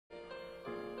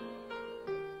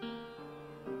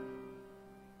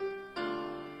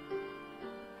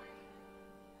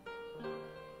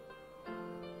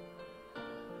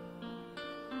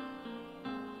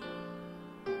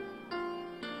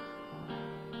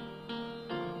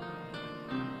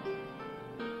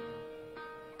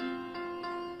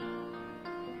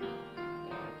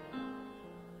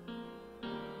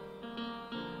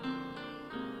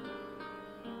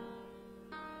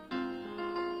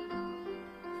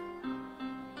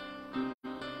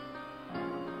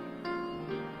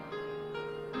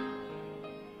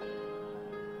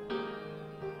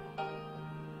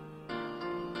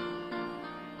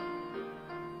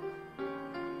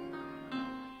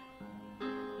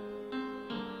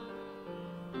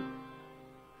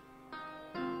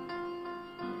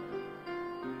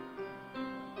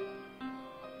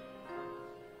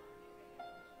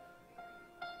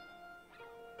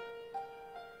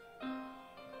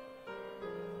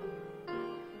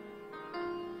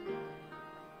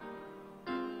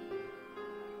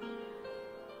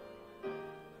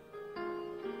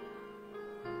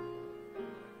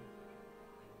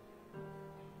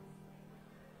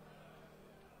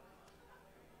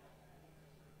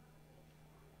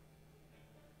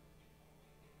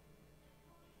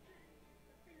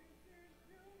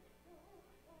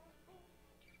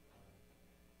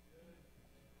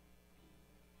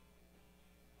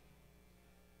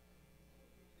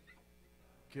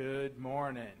Good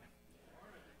morning.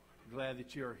 Glad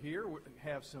that you're here. We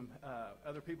have some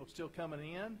other people still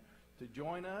coming in to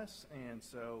join us, and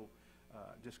so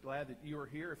just glad that you are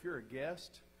here. If you're a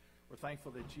guest, we're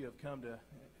thankful that you have come to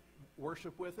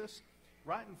worship with us.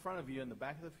 Right in front of you in the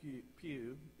back of the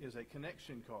pew is a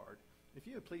connection card. If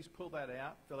you would please pull that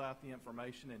out, fill out the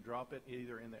information, and drop it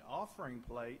either in the offering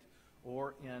plate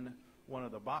or in one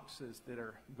of the boxes that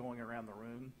are going around the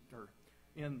room or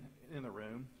in the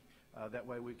room. That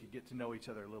way we could get to know each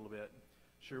other a little bit.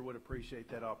 Sure would appreciate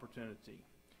that opportunity.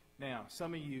 Now,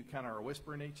 some of you kind of are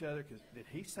whispering to each other, because did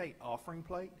he say offering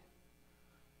plate?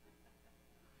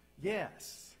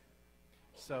 Yes.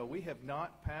 So we have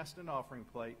not passed an offering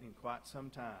plate in quite some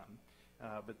time,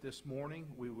 but this morning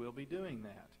we will be doing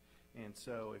that. And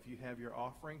so if you have your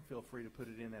offering, feel free to put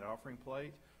it in that offering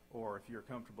plate, or if you're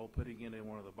comfortable putting it in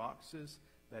one of the boxes,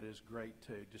 that is great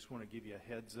too. Just want to give you a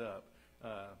heads up.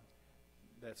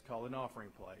 That's called an offering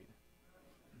plate,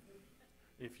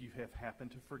 if you have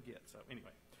happened to forget. So anyway,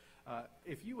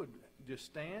 if you would just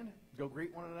stand, go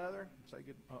greet one another, say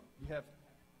good. You want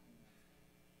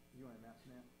to announce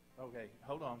now? Okay,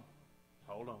 hold on.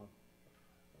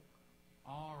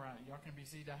 All right, y'all can be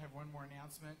seated. I have one more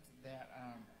announcement that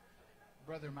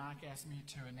Brother Mike asked me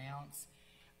to announce.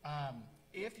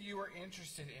 If you are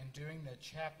interested in doing the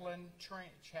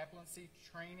chaplaincy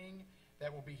training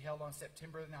that will be held on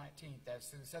September the 19th, that's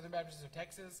through the Southern Baptists of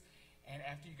Texas, and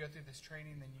after you go through this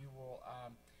training, then you will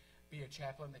be a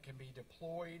chaplain that can be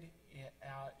deployed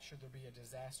out should there be a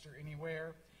disaster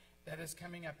anywhere. That is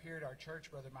coming up here at our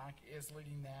church. Brother Mike is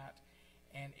leading that,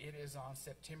 and it is on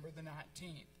September the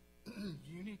 19th.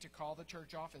 You need to call the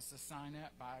church office to sign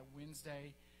up by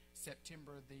Wednesday,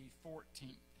 September the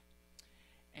 14th.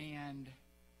 And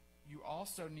you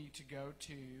also need to go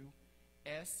to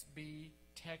sbtexas.com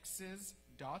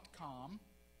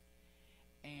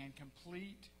and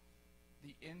complete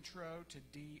the intro to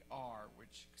DR,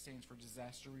 which stands for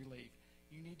disaster relief.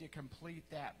 You need to complete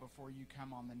that before you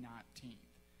come on the 19th.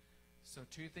 So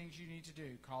 2 things you need to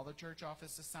do. Call the church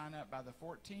office to sign up by the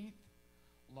 14th.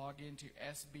 Log into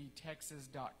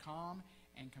sbtexas.com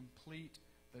and complete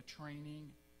the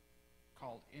training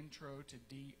called Intro to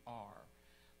DR.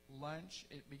 Lunch,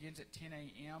 it begins at 10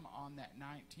 a.m. on that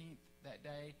 19th that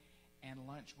day, and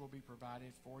lunch will be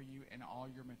provided for you, and all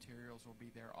your materials will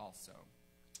be there also.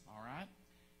 All right?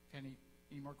 If any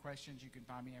more questions, you can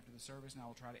find me after the service, and I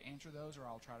will try to answer those, or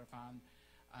I'll try to find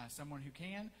someone who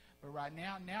can. But right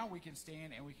now we can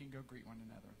stand and we can go greet one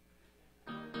another.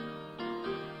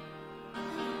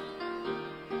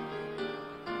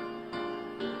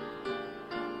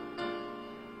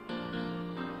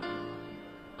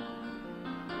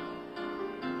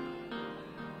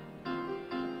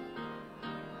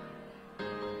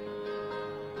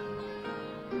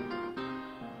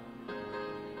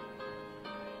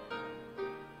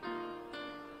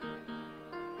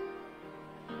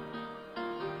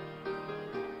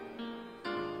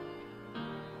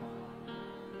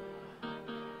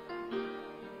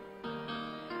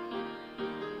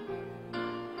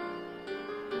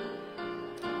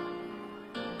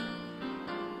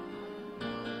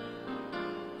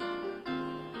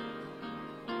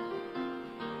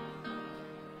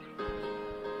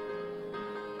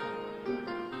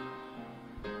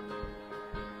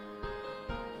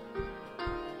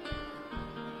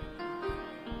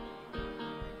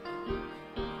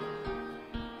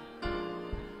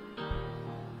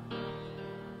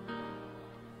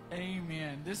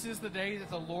 Amen. This is the day that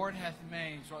the Lord hath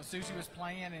made. So Susie was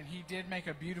playing, and he did make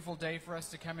a beautiful day for us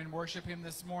to come and worship him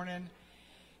this morning.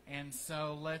 And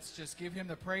so let's just give him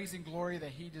the praise and glory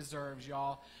that he deserves,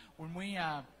 y'all. When we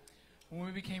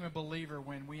became a believer,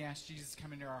 when we asked Jesus to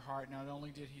come into our heart, not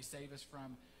only did he save us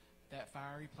from that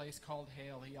fiery place called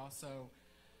hell, he also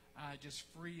just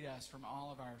freed us from all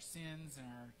of our sins and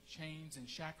our chains and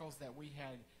shackles that we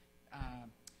had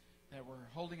that were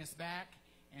holding us back.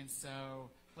 And so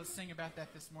let's sing about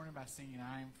that this morning by singing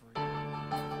I Am Free.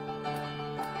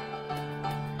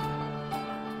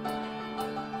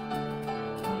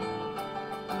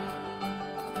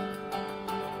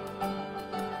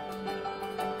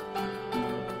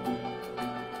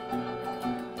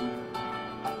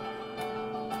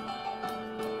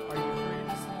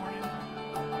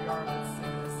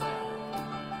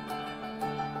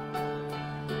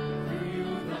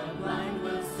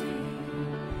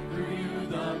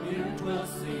 Will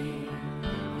see,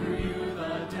 through you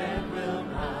the dead will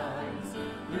rise.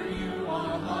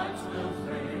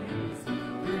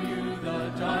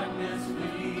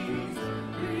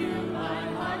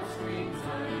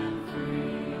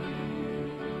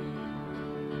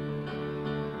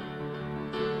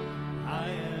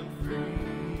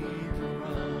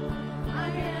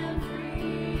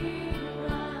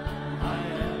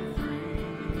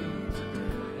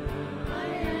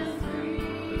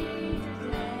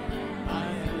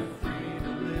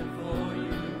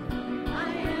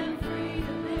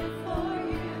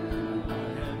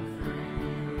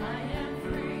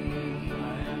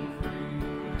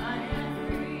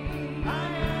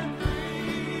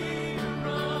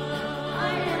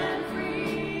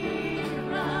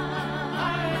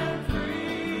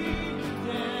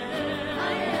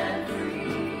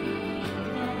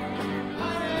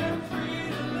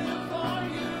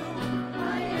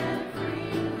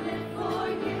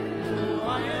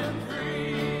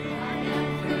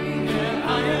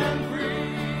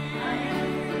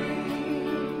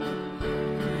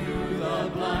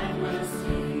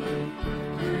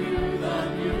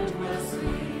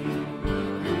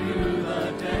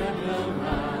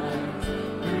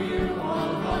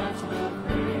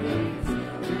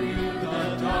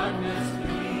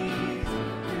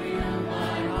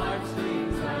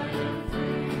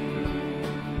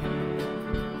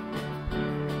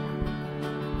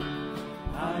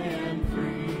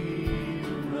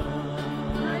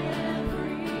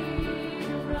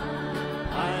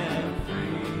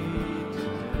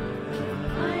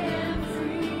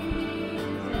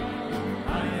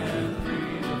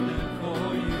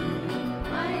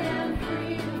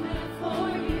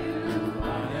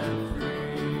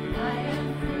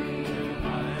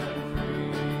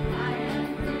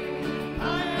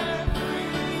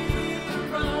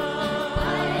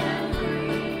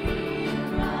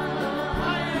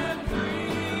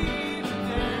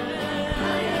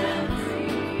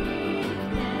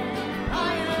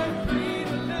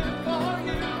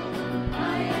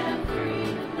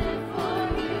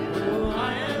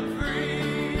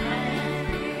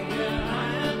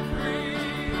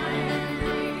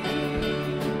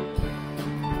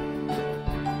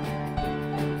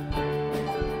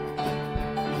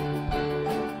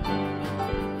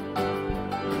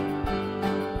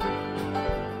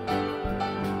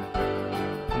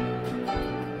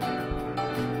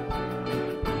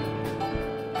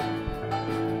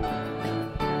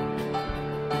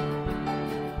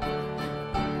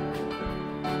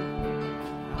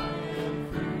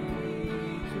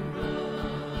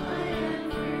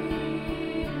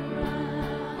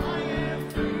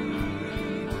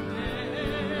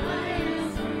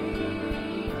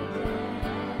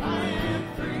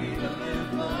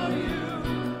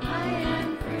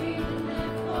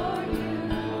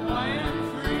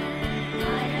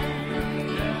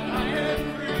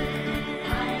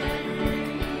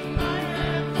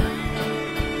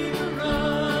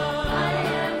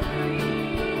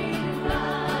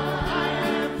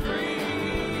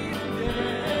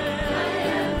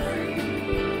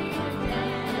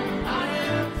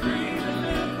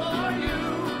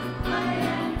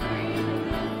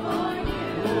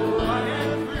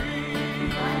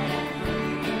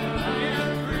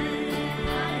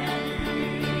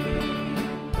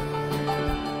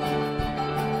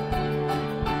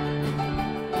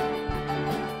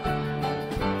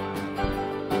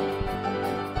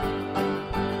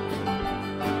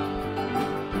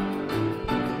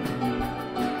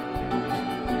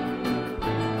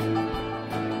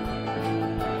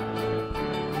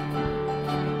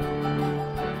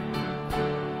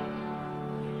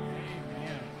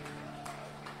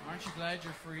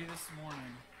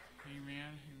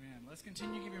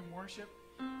 continue giving worship.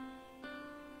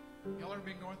 Y'all ever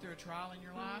been going through a trial in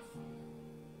your life?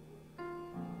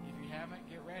 If you haven't,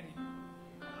 get ready.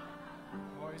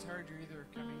 I've always heard you're either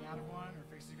coming out of one or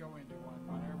fixing to go into one,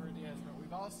 whatever it is. But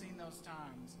we've all seen those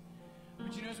times.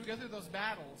 But you know, as we go through those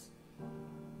battles,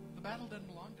 the battle doesn't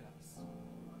belong to us.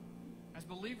 As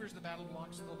believers, the battle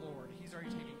belongs to the Lord. He's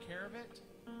already taken care of it.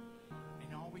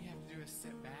 And all we have to do is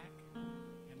sit back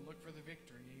and look for the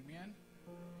victory. Amen?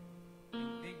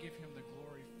 And then give Him the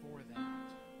glory for that.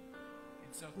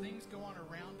 And so things go on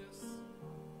around us.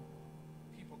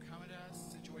 People come at us.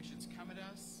 Situations come at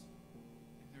us.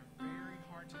 And they're very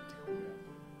hard to deal with.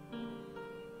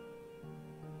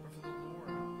 But for the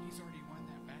Lord, He's already won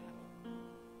that battle.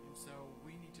 And so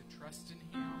we need to trust in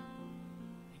Him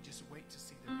and just wait to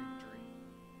see the victory.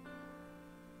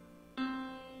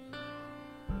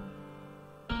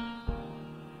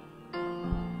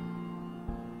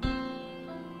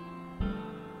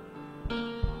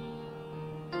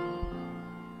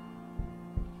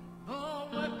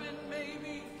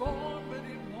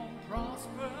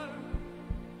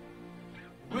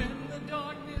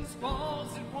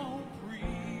 Falls, it won't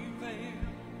prevail.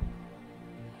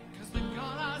 'Cause the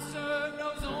God I serve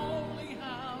knows only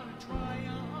how to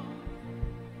triumph.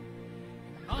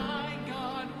 And my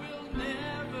God will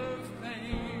never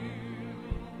fail.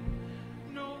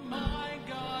 No, my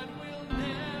God will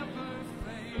never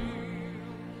fail.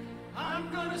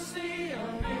 I'm gonna see a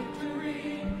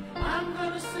victory. I'm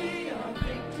gonna see a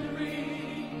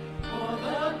victory. For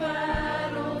the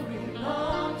battle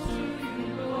belongs to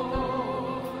you,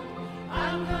 Lord.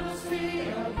 I'm gonna see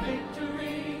a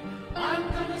victory. I'm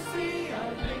gonna see a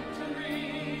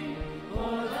victory.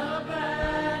 For the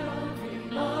battle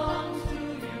belongs to you,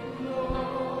 Lord.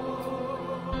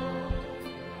 There's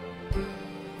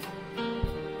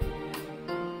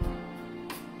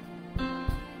power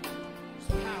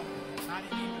in the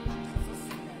mighty name of Jesus. Let's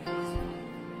sing that song.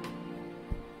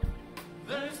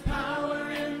 There's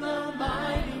power in the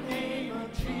mighty name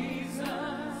of Jesus.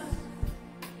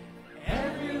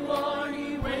 Every war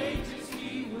He wages,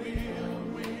 He will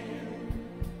win.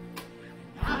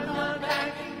 I'm not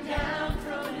backing down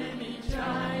from any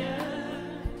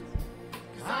giant,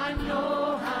 'cause I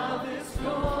know how this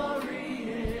story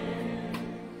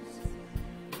ends.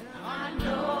 I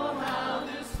know how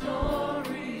this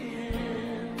story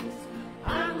ends.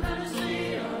 I'm gonna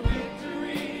see a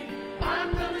victory.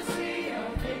 I'm gonna see a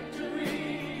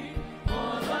victory.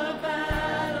 For the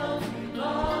battle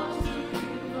belongs to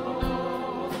you,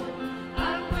 Lord.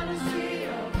 I'm gonna see a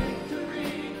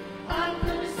victory. I'm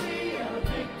gonna see a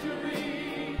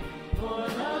victory. For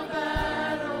the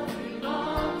battle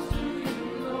belongs to you,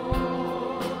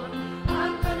 Lord.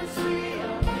 I'm gonna see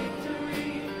a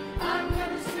victory. I'm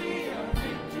gonna see a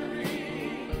victory.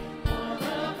 For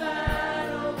the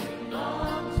battle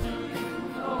belongs to you,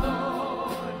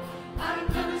 Lord. I'm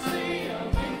gonna see a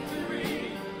victory.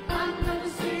 I'm gonna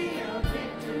see a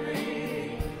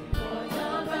victory. For the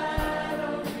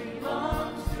battle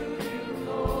belongs to you,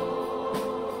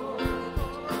 Lord.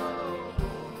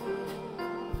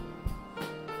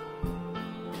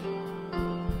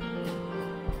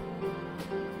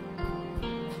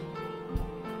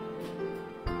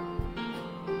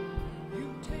 You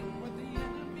take what the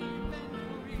enemy meant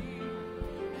for evil,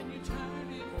 and you turn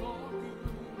it for good.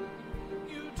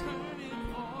 You turn it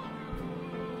for good.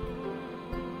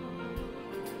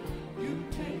 You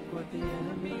take what the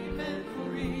enemy meant for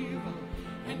evil,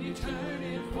 and you turn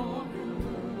it for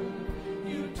good.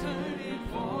 You turn it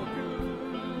for good.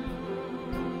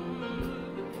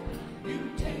 You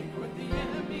take what the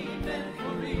enemy meant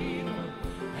for evil,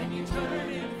 and you turn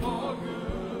it for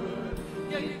good.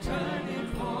 Yeah, you turn it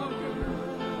for good.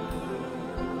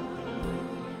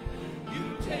 You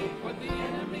take what the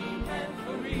enemy meant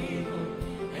for evil,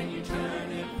 and you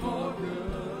turn it for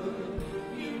good.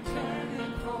 You turn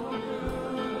it for good.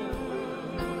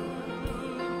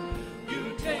 You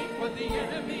take what the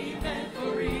enemy meant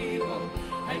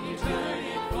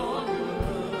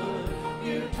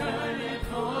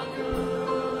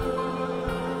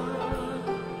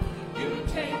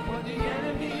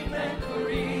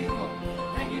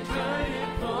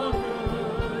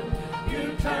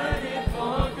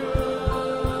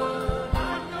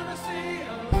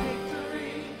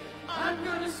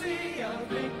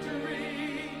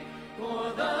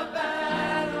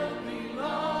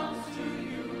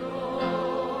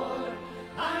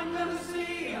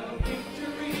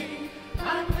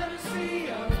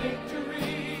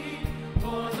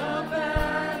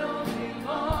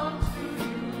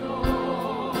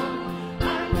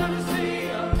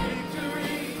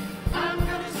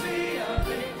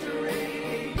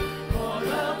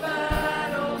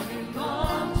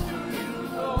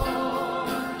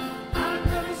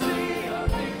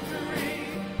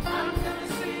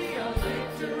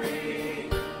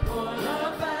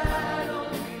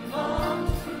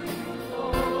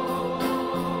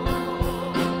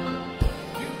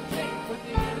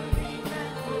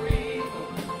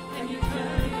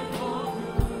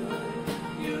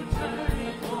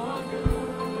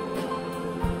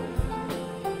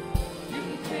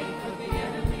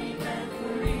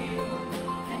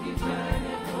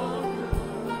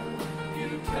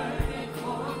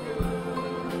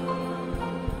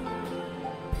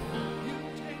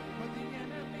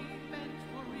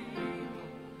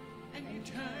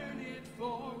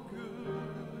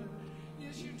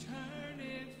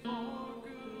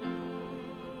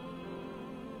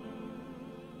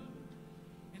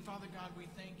Father God, we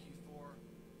thank you for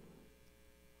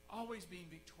always being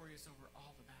victorious over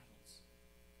all the battles.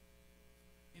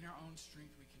 In our own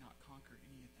strength, we cannot conquer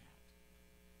any of that.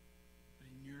 But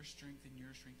in your strength and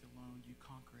your strength alone, you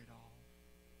conquer it all.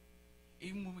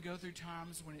 Even when we go through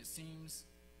times when it seems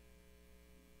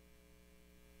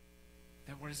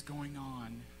that what is going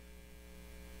on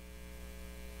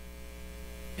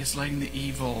is letting the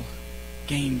evil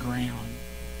gain ground.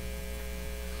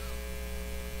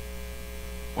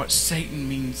 What Satan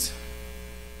means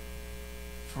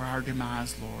for our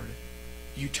demise, Lord,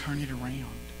 you turn it around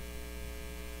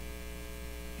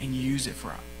and use it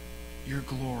for your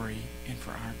glory and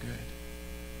for our good.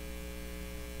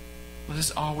 Let us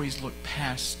always look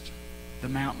past the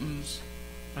mountains.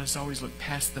 Let us always look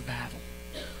past the battle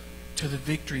to the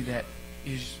victory that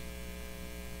is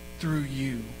through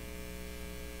you.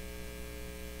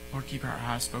 Lord, keep our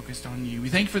eyes focused on you. We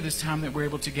thank you for this time that we're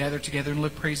able to gather together and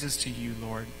lift praises to you,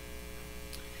 Lord.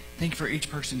 Thank you for each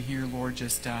person here, Lord.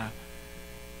 Just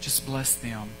bless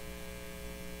them.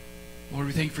 Lord,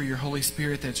 we thank you for your Holy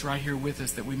Spirit that's right here with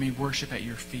us, that we may worship at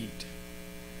your feet.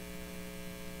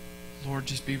 Lord,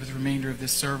 just be with the remainder of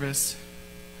this service.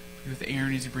 Be with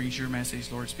Aaron as he brings your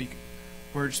message. Lord, speak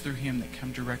words through him that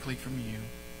come directly from you.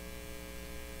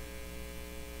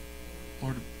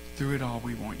 Lord, through it all,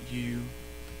 we want you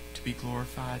to be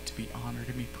glorified, to be honored,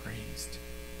 and be praised.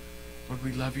 Lord,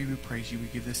 we love you, we praise you, we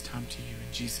give this time to you.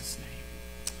 In Jesus'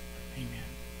 name,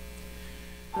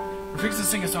 amen. We're fixing to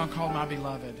sing a song called My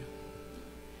Beloved.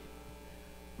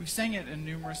 We've sang it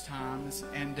numerous times,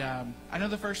 and I know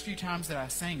the first few times that I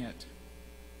sang it,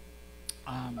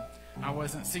 I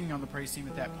wasn't singing on the praise team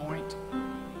at that point.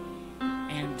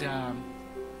 And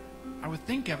I would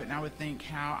think of it, and I would think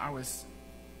how I was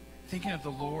thinking of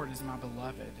the Lord as my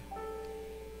beloved.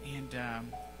 And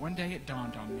one day it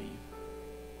dawned on me.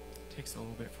 It takes a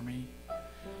little bit for me.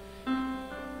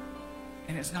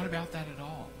 And it's not about that at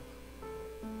all.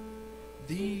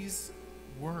 These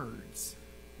words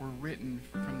were written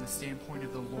from the standpoint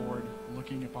of the Lord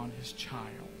looking upon his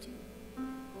child.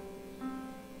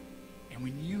 And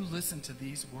when you listen to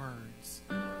these words,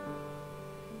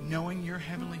 knowing your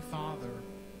Heavenly Father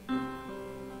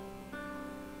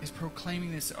is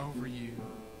proclaiming this over you,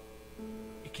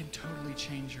 it can totally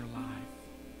change your life.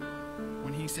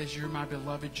 When he says, you're my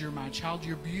beloved, you're my child,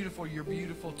 you're beautiful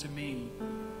to me.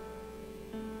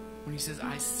 When he says,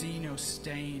 I see no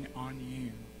stain on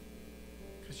you,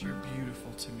 because you're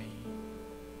beautiful to me.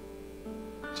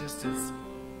 Just as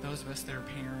those of us that are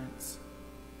parents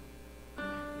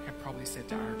have probably said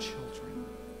to our children,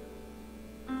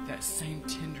 that same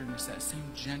tenderness, that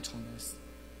same gentleness,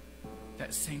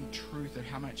 that same truth of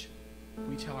how much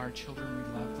we tell our children we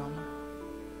love them,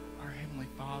 our Heavenly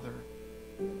Father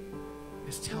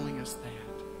is telling us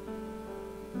that.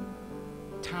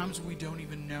 Times we don't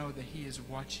even know that he is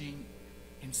watching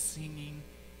and singing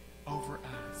over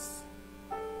us.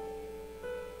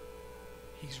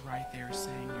 He's right there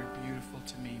saying, you're beautiful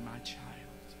to me, my child.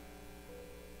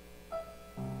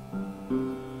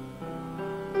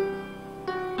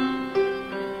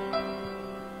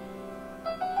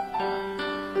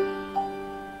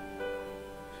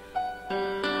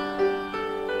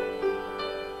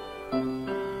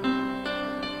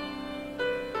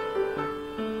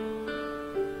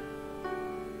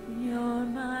 You're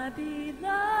my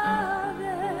beloved,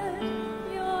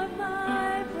 you're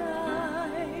my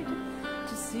bride.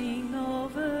 To sing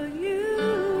over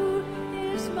you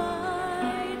is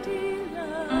my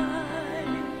delight.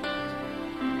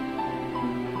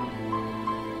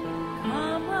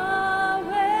 Come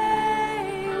away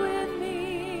with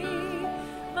me,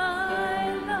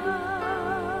 my love.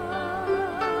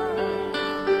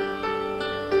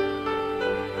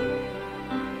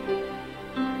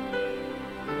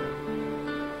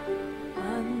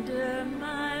 Under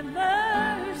my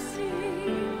mercy,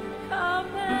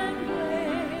 come and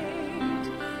wait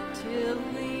till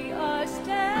we are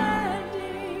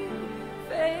standing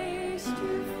face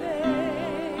to face.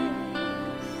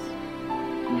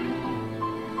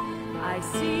 I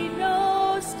see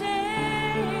no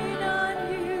stain on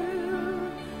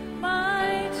you,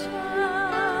 my child.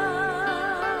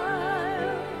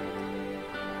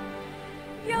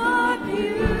 You're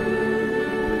beautiful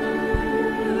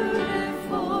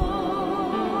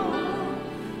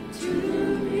to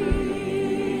me,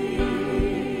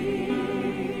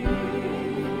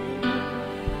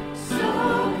 so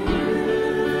beautiful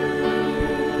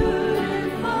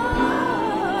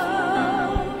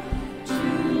to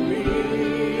me.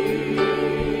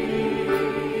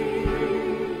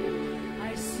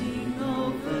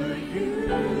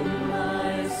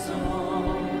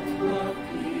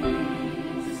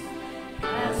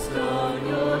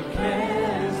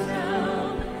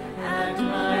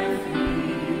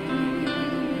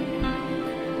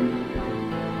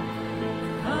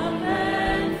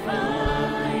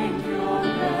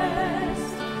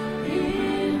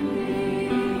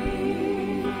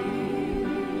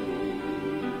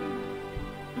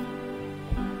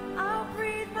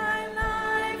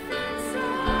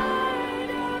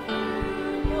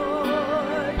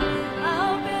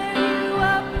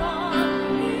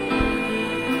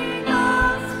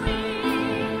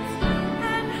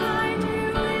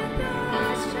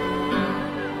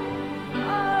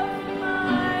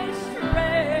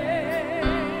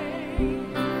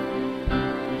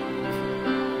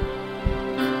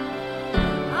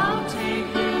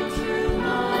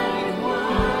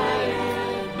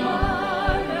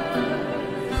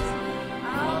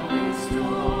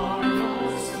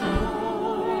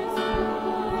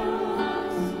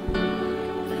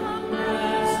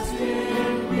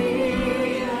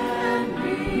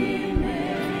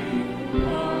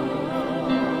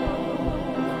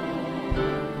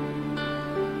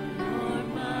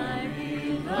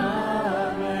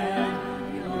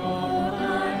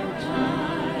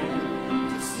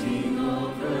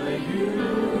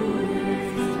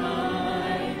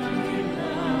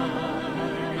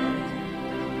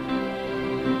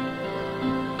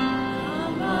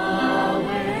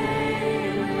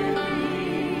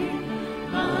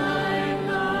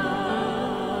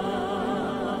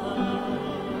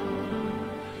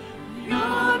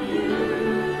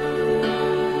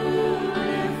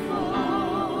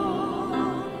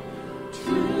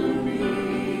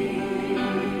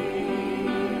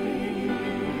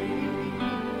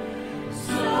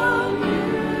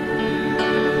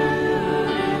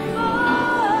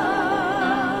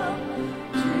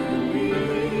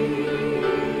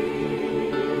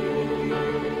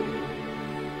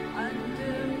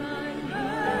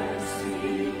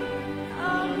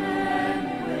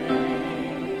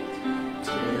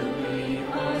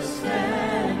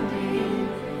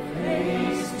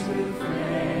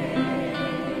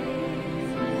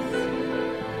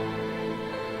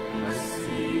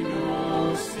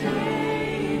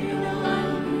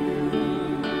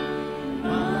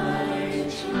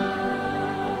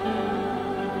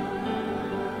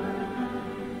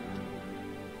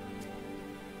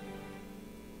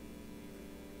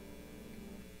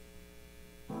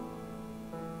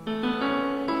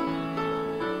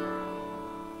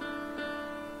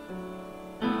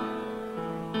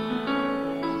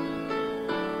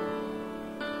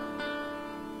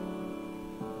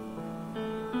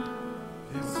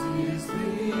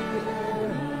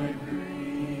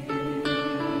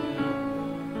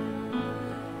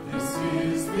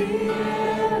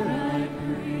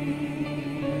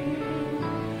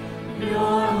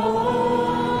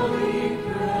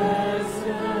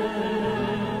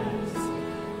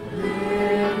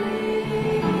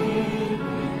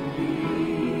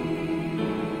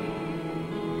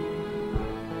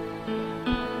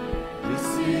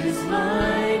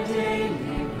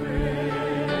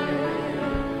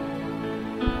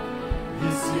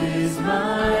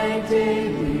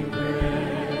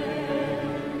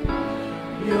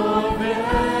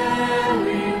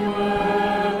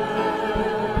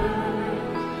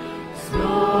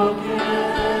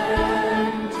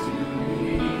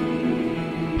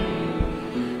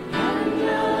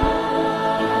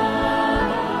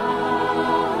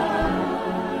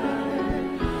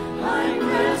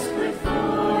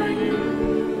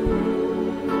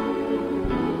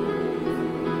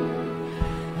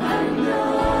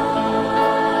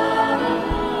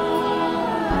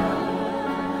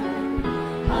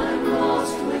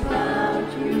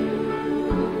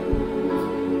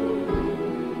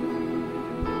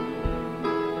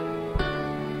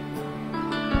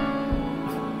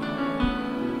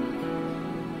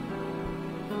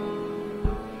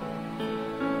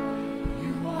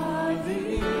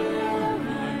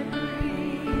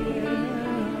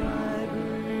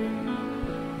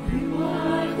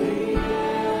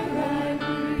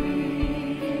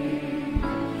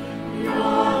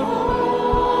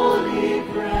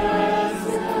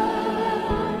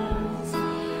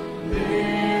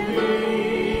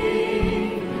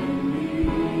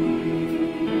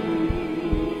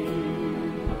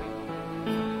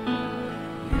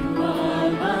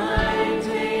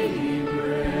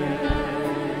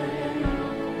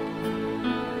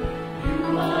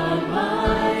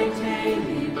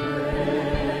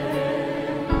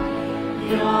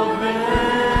 your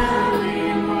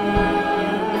very word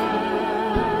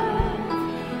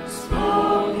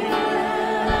spoken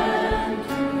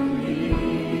to me,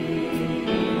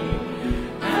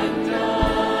 and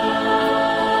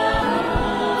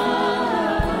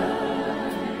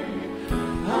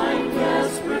I'm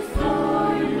desperate for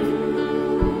you,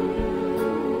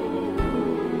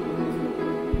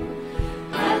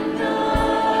 and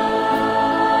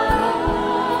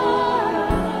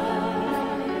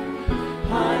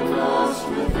I'm lost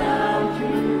without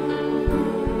you,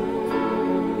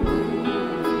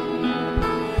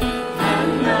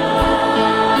 and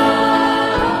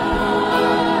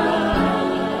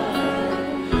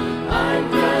I'm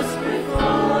desperate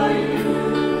for you,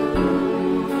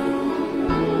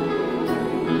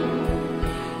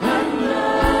 and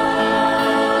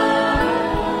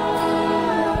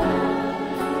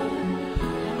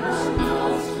I'm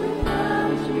lost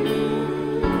without you,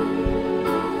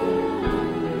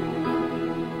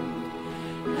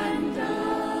 and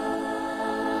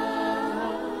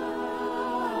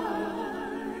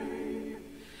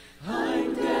I'm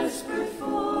desperate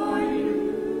for you,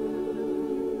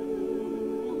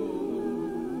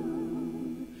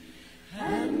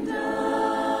 and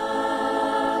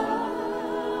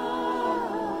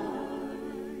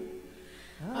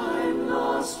I'm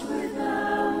lost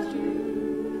without you.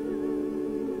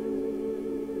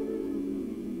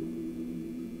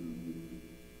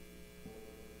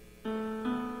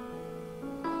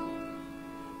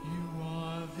 You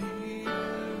are the air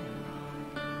I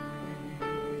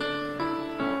breathe.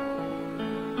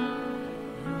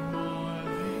 You are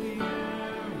the air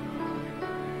I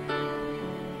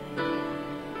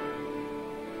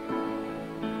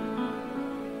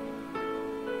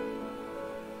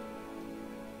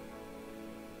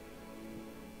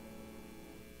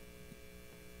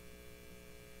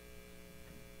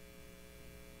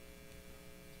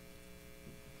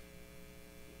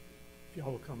If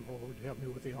y'all will come forward, help me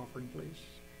with the offering, please.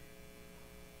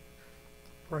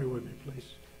 Pray with me, please.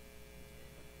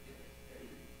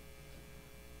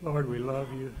 Lord, we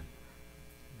love you.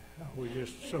 We're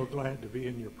just so glad to be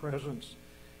in your presence.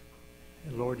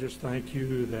 And Lord, just thank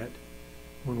you that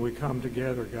when we come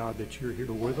together, God, that you're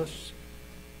here with us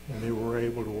and that we're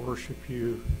able to worship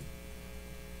you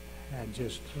and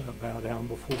just bow down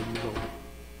before you, Lord.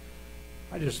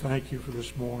 I just thank you for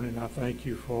this morning. I thank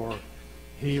you for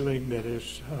healing that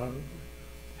is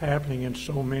happening in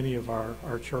so many of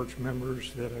our church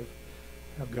members that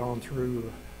have gone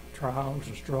through trials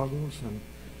and struggles, and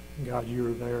God, you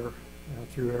are there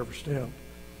through every step.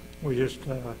 We just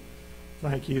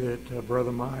thank you that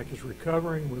Brother Mike is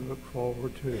recovering. We look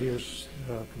forward to his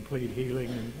complete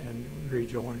healing and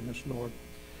rejoining us, Lord.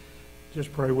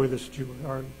 Just pray with us,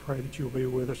 or pray that you'll be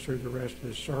with us through the rest of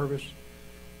this service.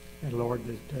 And Lord,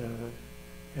 that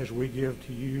as we give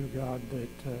to you, God, that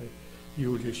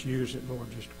you will just use it, Lord,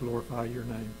 just to glorify your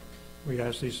name. We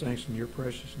ask these things in your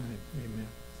precious name. Amen.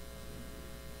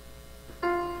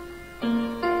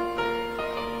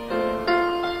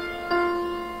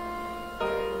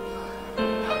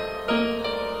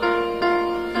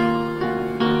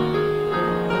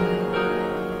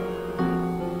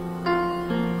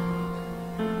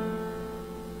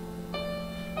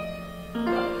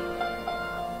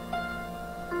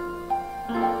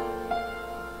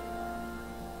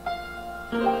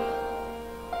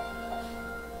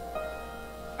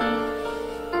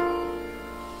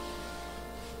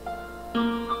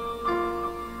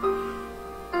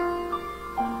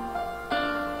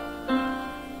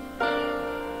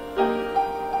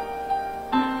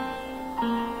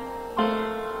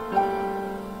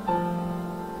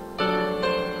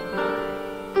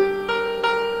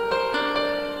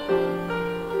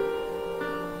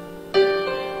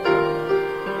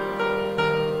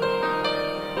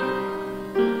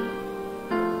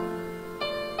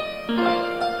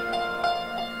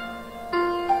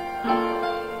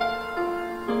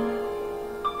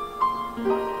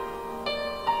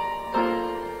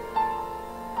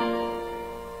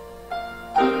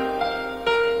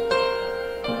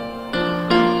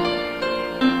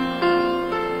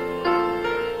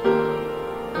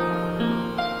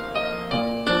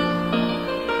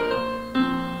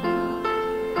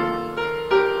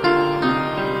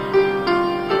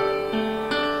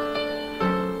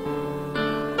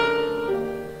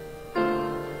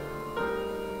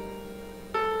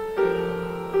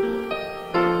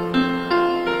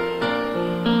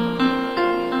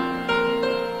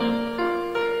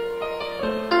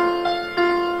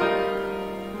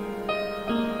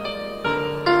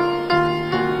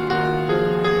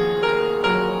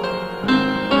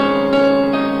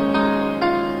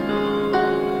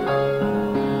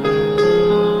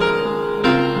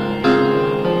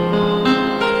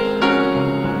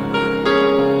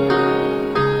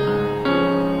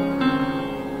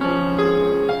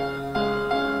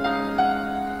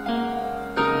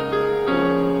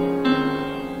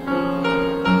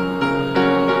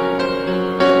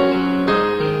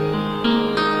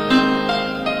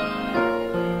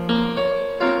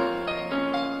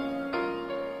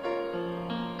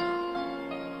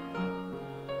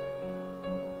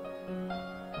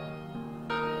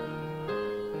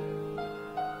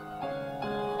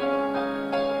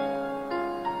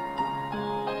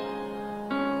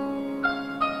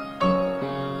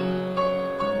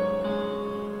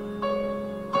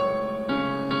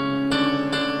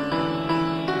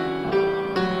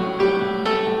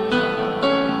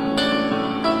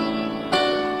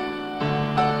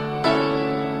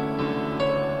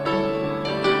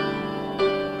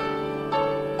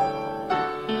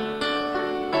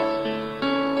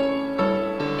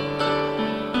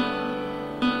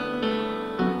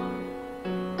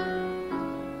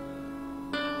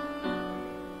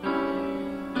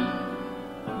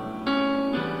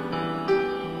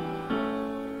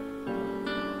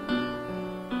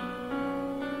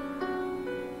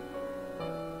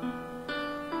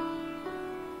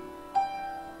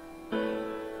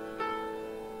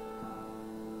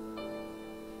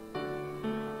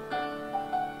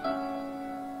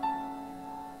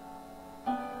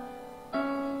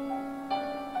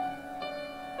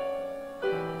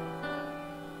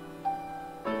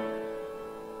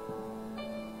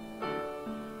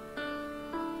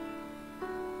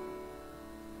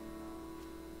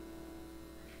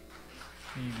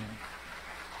 Amen.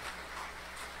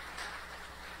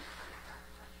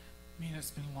 Man,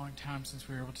 it's been a long time since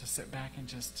we were able to sit back and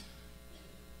just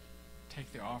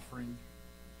take the offering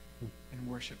and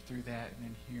worship through that, and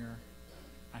then here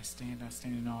I stand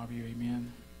in awe of you.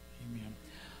 Amen. Amen.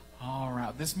 All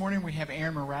right. This morning we have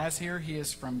Aaron Mraz here. He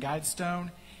is from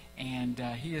Guidestone, and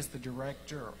he is the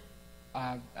director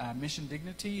of Mission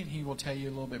Dignity, and he will tell you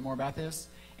a little bit more about this.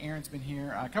 Aaron's been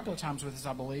here a couple of times with us,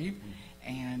 I believe,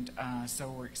 and so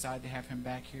we're excited to have him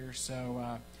back here.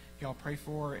 So y'all pray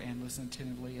for and listen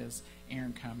attentively as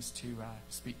Aaron comes to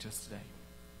speak to us today.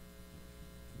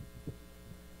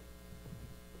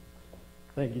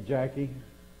 Thank you, Jackie,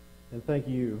 and thank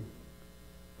you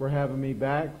for having me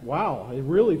back. Wow, it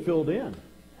really filled in.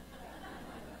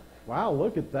 Wow,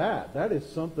 look at that. That is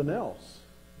something else.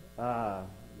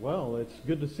 Well, it's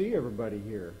good to see everybody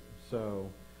here. So,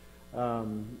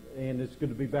 and it's good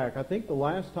to be back. I think the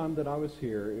last time that I was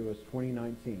here, it was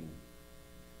 2019.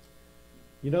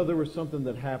 You know, there was something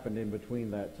that happened in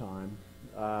between that time.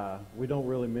 We don't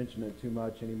really mention it too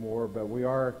much anymore, but we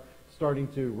are starting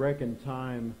to reckon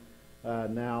time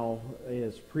now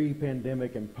is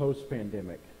pre-pandemic and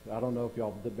post-pandemic. I don't know if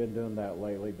y'all have been doing that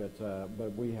lately,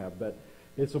 but we have. But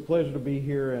it's a pleasure to be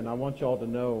here, and I want y'all to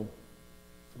know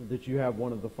that you have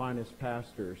one of the finest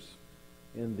pastors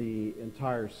in the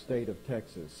entire state of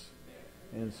Texas.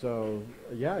 And so,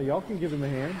 yeah, y'all can give him a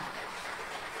hand.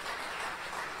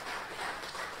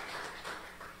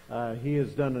 He has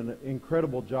done an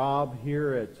incredible job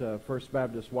here at First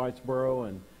Baptist Whitesboro,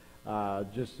 and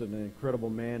just an incredible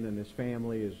man, and his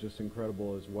family is just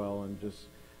incredible as well. And just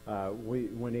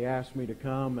when he asked me to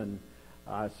come, and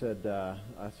I said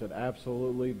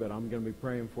absolutely, but I'm going to be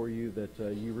praying for you that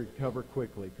you recover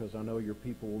quickly, because I know your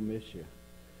people will miss you.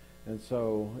 And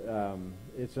so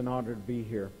it's an honor to be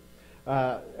here.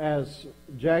 As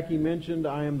Jackie mentioned,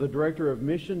 I am the director of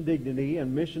Mission Dignity,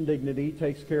 and Mission Dignity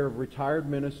takes care of retired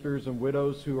ministers and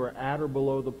widows who are at or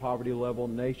below the poverty level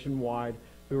nationwide,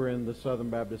 who are in the Southern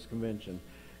Baptist Convention.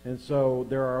 And so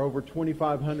there are over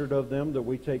 2,500 of them that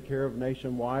we take care of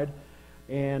nationwide,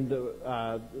 and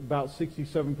about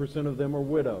 67% of them are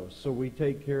widows. So we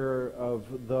take care of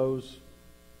those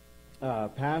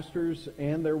pastors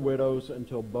and their widows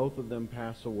until both of them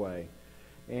pass away.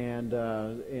 And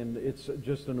it's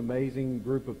just an amazing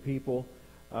group of people.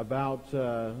 About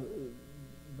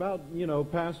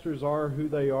pastors are who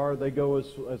they are. They go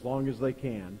as long as they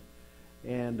can.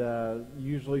 And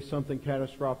usually something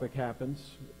catastrophic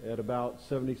happens. At about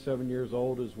 77 years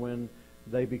old is when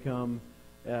they become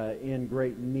in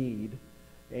great need.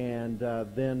 And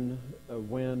then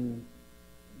when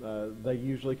they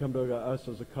usually come to us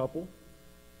as a couple,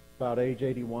 about age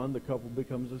 81, the couple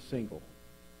becomes a single.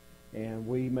 And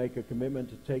we make a commitment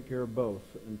to take care of both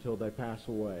until they pass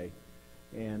away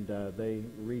and they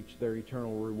reach their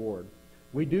eternal reward.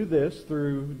 We do this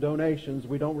through donations.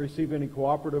 We don't receive any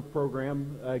cooperative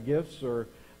program gifts, or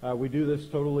we do this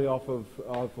totally off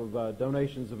of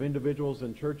donations of individuals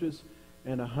and churches.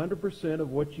 And 100%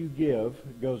 of what you give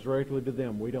goes directly to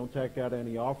them. We don't take out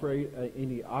any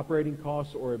operating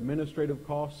costs or administrative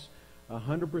costs.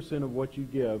 100% of what you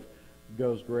give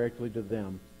goes directly to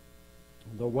them.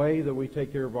 The way that we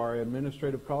take care of our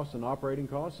administrative costs and operating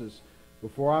costs is,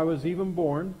 before I was even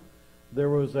born, there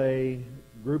was a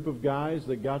group of guys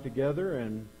that got together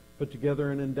and put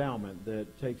together an endowment that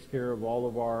takes care of all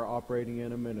of our operating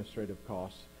and administrative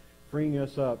costs, freeing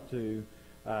us up to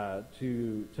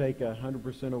take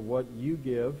 100% of what you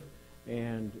give,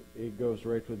 and it goes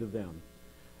directly to them.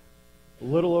 A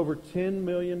little over $10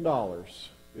 million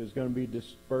is going to be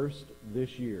dispersed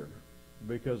this year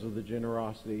because of the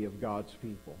generosity of God's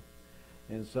people.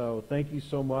 And so thank you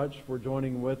so much for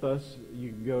joining with us. You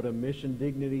can go to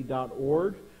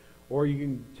missiondignity.org, or you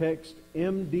can text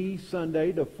MD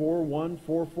Sunday to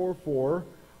 41444,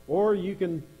 or you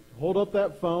can hold up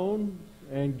that phone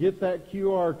and get that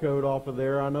QR code off of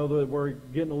there. I know that we're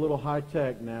getting a little high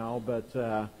tech now,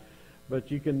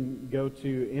 but you can go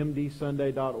to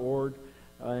mdsunday.org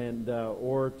and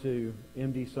or to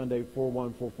MD Sunday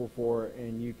 41444,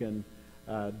 and you can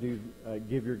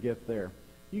give your gift there.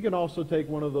 You can also take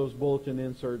one of those bulletin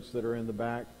inserts that are in the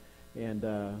back, and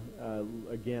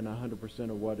again, 100%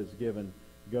 of what is given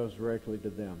goes directly to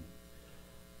them.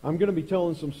 I'm going to be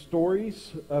telling some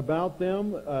stories about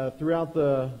them throughout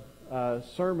the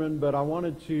sermon, but I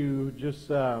wanted to just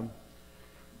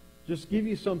give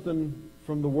you something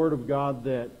from the Word of God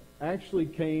that actually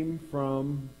came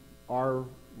from our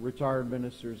retired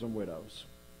ministers and widows.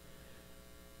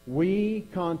 We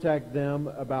contact them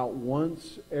about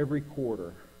once every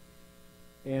quarter,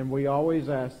 and we always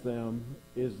ask them,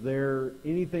 is there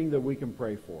anything that we can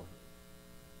pray for?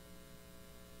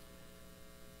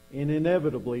 And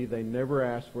inevitably, they never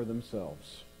ask for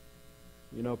themselves.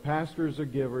 You know, pastors are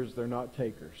givers, they're not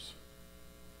takers.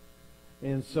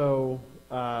 And so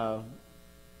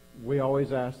we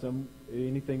always ask them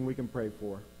anything we can pray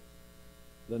for.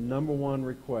 The number one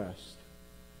request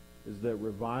is that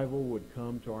revival would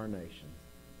come to our nation.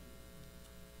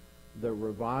 That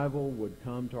revival would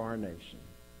come to our nation.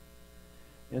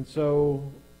 And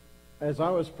so, as I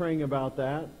was praying about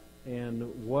that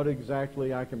and what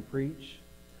exactly I can preach,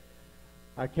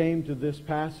 I came to this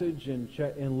passage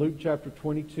in Luke chapter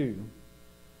 22,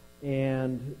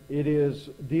 and it is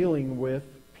dealing with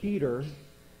Peter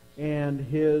and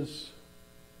his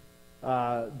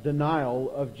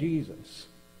denial of Jesus.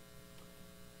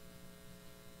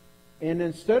 And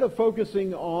instead of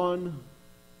focusing on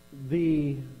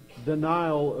the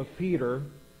denial of Peter,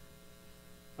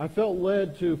 I felt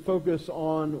led to focus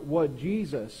on what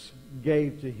Jesus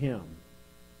gave to him.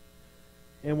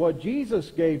 And what Jesus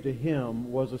gave to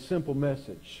him was a simple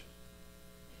message.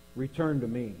 Return to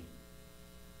me.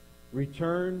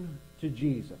 Return to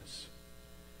Jesus.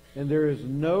 And there is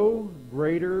no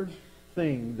greater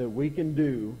thing that we can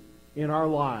do in our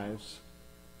lives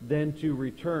than to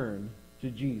return to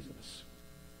Jesus.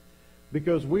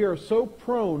 Because we are so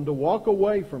prone to walk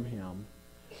away from Him,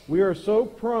 we are so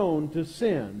prone to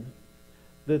sin,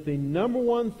 that the number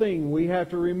one thing we have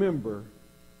to remember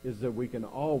is that we can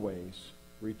always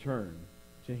return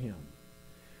to Him.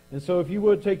 And so if you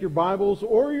would take your Bibles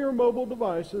or your mobile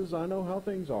devices, I know how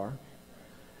things are,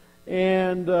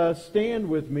 and stand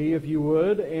with me if you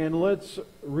would, and let's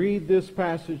read this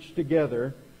passage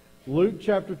together. Luke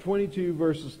chapter 22,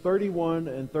 verses 31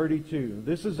 and 32.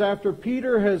 This is after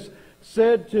Peter has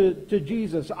said to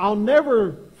Jesus, I'll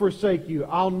never forsake you.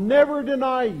 I'll never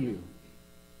deny you.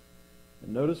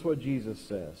 And notice what Jesus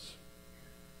says.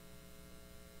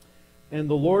 And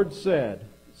the Lord said,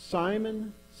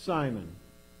 Simon, Simon,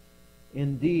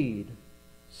 indeed,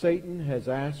 Satan has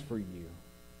asked for you,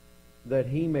 that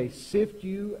he may sift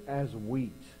you as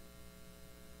wheat.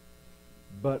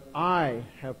 But I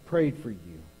have prayed for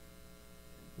you,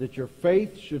 that your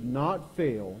faith should not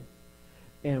fail,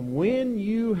 and when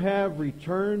you have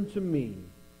returned to me,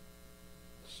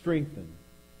 strengthen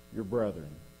your brethren.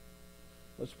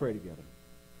 Let's pray together.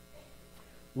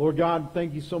 Lord God,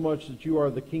 thank you so much that you are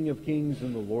the King of Kings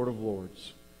and the Lord of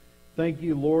Lords. Thank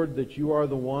you, Lord, that you are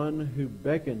the one who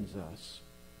beckons us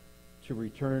to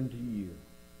return to you.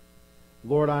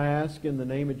 Lord, I ask in the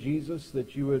name of Jesus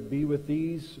that you would be with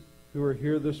these who are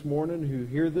here this morning, who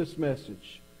hear this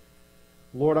message.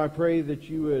 Lord, I pray that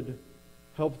you would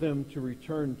help them to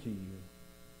return to you.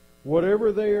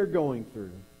 Whatever they are going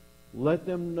through, let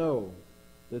them know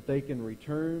that they can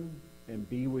return and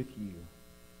be with you.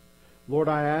 Lord,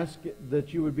 I ask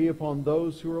that you would be upon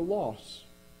those who are lost,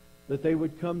 that they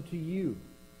would come to you.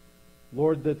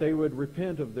 Lord, that they would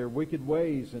repent of their wicked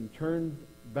ways and turn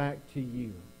back to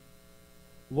you.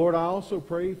 Lord, I also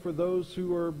pray for those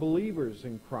who are believers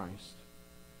in Christ,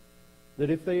 that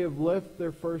if they have left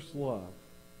their first love,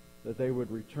 that they would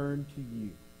return to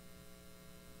you.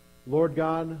 Lord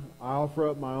God, I offer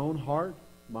up my own heart,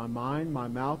 my mind, my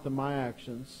mouth, and my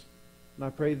actions, and I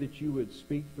pray that you would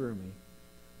speak through me.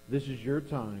 This is your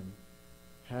time.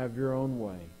 Have your own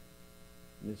way.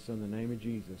 And it's in the name of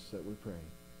Jesus that we pray.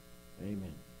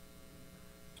 Amen.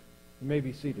 You may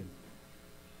be seated.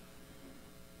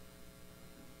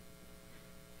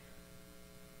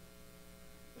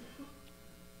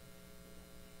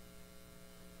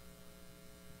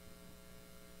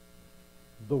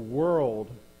 The world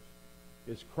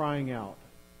is crying out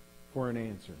for an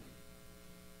answer.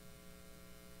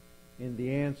 And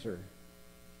the answer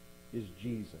is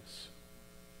Jesus.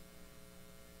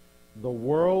 The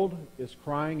world is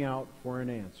crying out for an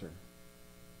answer.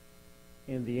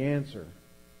 And the answer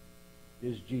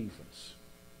is Jesus.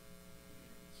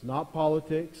 It's not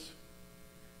politics.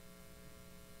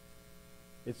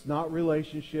 It's not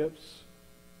relationships.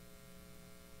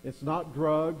 It's not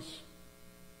drugs.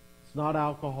 It's not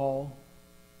alcohol.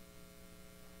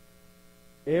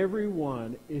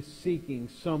 Everyone is seeking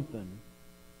something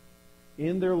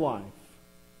in their life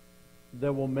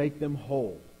that will make them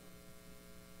whole.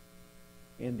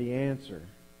 And the answer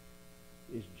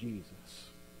is Jesus.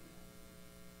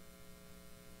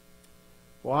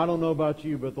 Well, I don't know about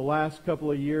you, but the last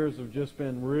couple of years have just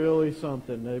been really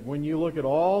something. When you look at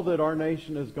all that our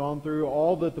nation has gone through,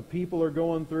 all that the people are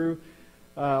going through,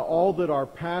 all that our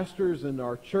pastors and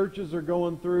our churches are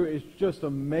going through, it's just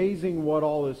amazing what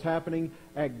all is happening.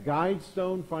 At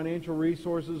Guidestone Financial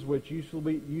Resources, which used to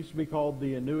be called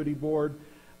the Annuity Board,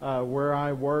 where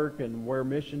I work and where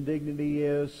Mission Dignity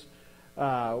is,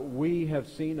 we have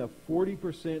seen a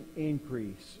 40%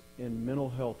 increase in mental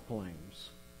health claims.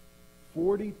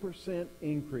 40%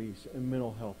 increase in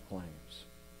mental health claims.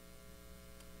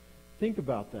 Think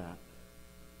about that.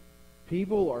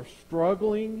 People are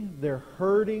struggling, they're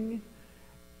hurting,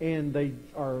 and they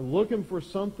are looking for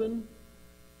something,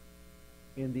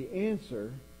 and the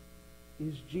answer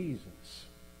is Jesus.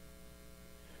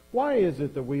 Why is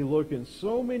it that we look in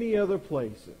so many other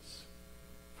places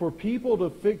for people to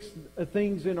fix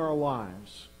things in our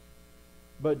lives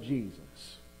but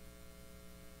Jesus?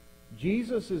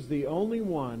 Jesus is the only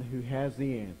one who has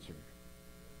the answer.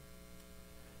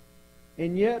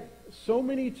 And yet, so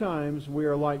many times we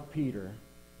are like Peter.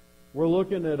 We're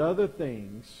looking at other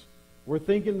things. We're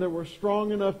thinking that we're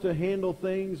strong enough to handle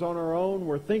things on our own.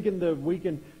 We're thinking that we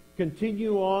can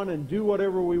continue on and do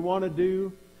whatever we want to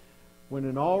do, when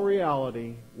in all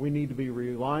reality, we need to be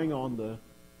relying on the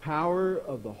power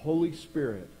of the Holy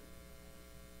Spirit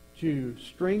to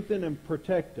strengthen and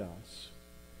protect us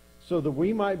so that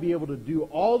we might be able to do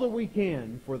all that we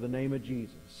can for the name of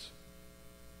Jesus.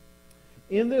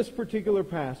 In this particular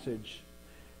passage,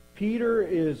 Peter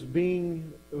is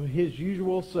being his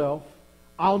usual self.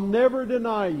 I'll never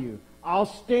deny you. I'll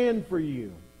stand for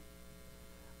you.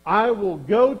 I will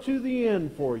go to the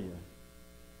end for you.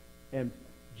 And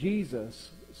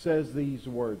Jesus says these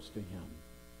words to him.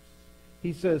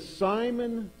 He says,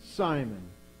 Simon, Simon,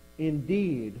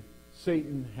 indeed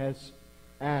Satan has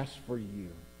asked for you,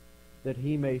 that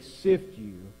he may sift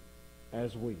you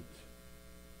as wheat.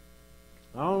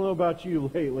 I don't know about you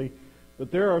lately,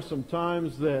 but there are some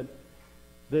times that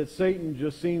Satan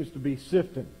just seems to be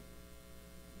sifting.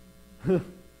 Can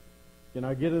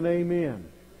I get an amen?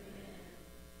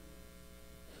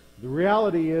 The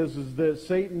reality is that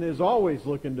Satan is always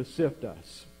looking to sift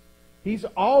us. He's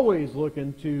always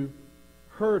looking to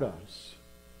hurt us.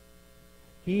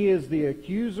 He is the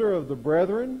accuser of the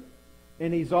brethren,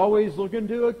 and he's always looking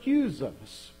to accuse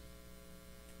us.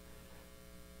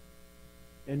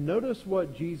 And notice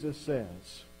what Jesus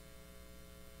says.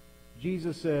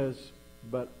 Jesus says,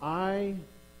 but I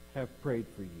have prayed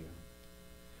for you.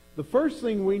 The first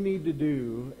thing we need to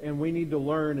do, and we need to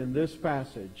learn in this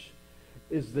passage,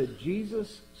 is that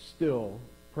Jesus still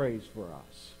prays for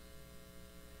us.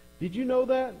 Did you know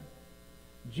that?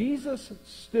 Jesus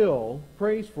still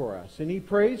prays for us, and he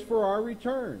prays for our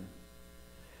return.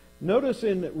 Notice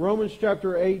in Romans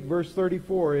chapter 8, verse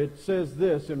 34, it says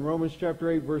this in Romans chapter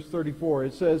 8, verse 34.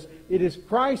 It says, it is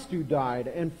Christ who died,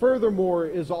 and furthermore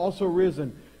is also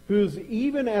risen, who is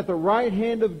even at the right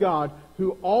hand of God,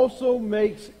 who also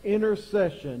makes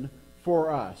intercession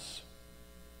for us.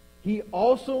 He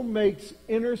also makes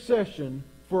intercession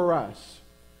for us.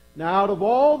 Now, out of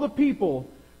all the people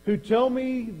who tell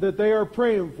me that they are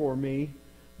praying for me,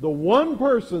 the one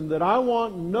person that I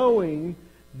want knowing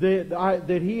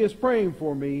that he is praying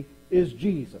for me is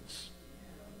Jesus.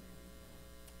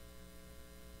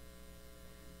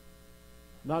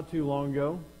 Not too long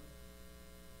ago,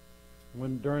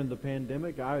 when during the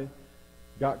pandemic I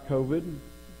got COVID,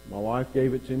 my wife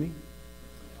gave it to me,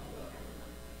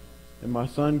 and my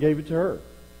son gave it to her.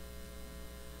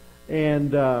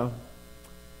 And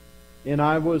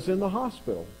I was in the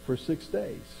hospital for 6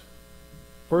 days.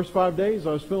 First 5 days,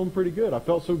 I was feeling pretty good. I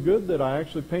felt so good that I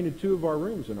actually painted 2 of our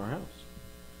rooms in our house,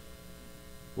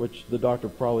 which the doctor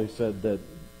probably said that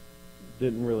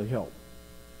didn't really help.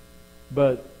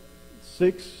 But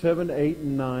 6, 7, 8,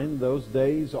 and 9, those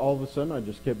days, all of a sudden, I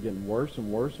just kept getting worse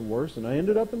and worse and worse, and I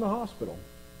ended up in the hospital.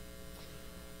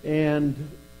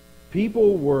 And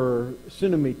people were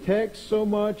sending me texts so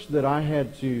much that I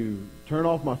had to turn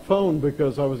off my phone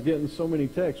because I was getting so many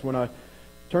texts. When I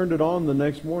turned it on the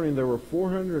next morning, there were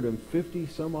 450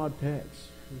 some odd texts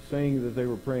saying that they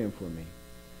were praying for me.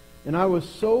 And I was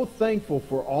so thankful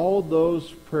for all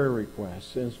those prayer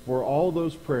requests and for all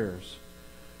those prayers.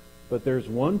 But there's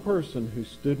one person who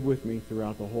stood with me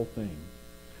throughout the whole thing.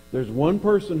 There's one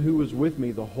person who was with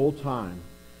me the whole time,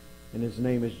 and his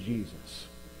name is Jesus.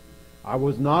 I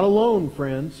was not alone,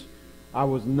 friends. I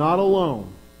was not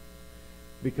alone,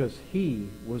 because he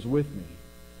was with me.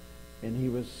 And he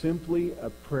was simply a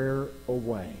prayer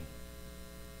away.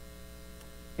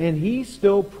 And he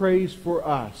still prays for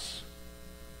us.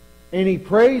 And he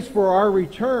prays for our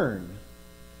return.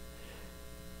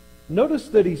 Notice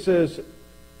that he says,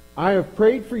 I have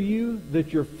prayed for you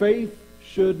that your faith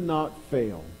should not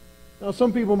fail. Now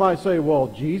some people might say, well,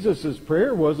 Jesus'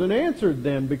 prayer wasn't answered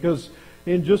then, because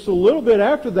in just a little bit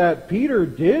after that, Peter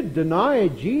did deny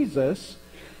Jesus.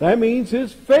 That means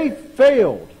his faith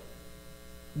failed.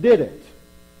 Did it?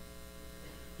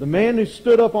 The man who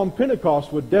stood up on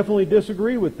Pentecost would definitely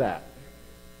disagree with that.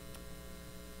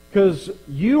 Because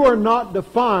you are not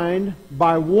defined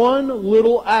by one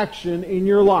little action in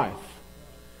your life.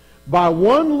 By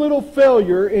one little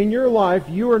failure in your life,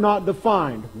 you are not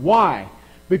defined. Why?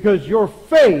 Because your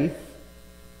faith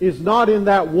is not in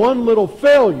that one little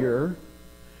failure.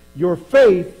 Your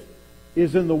faith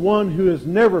is in the one who has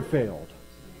never failed.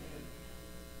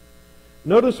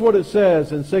 Notice what it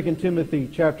says in 2 Timothy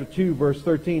chapter 2, verse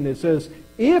 13. It says,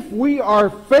 if we are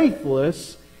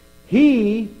faithless,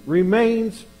 He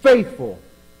remains faithful.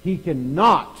 He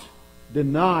cannot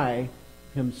deny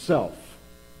Himself.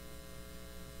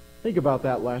 Think about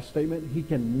that last statement. He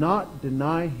cannot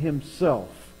deny Himself.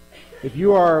 If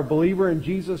you are a believer in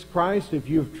Jesus Christ, if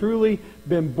you've truly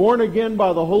been born again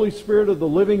by the Holy Spirit of the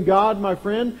living God, my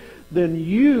friend, then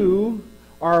you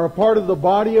are a part of the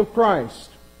body of Christ.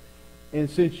 And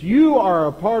since you are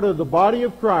a part of the body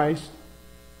of Christ,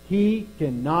 He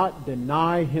cannot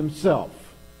deny Himself.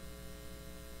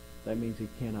 That means He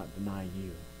cannot deny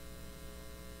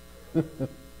you.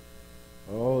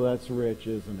 Oh, that's rich,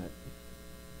 isn't it?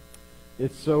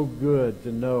 It's so good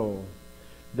to know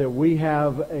that we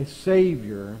have a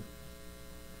Savior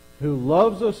who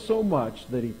loves us so much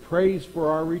that He prays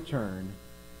for our return,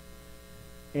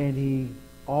 and He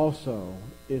also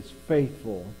is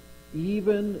faithful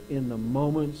even in the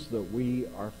moments that we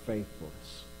are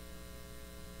faithless.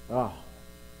 Ah.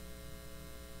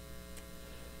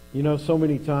 You know, so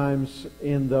many times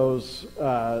in those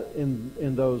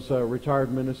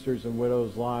retired ministers and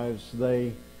widows' lives,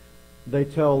 they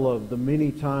tell of the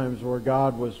many times where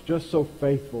God was just so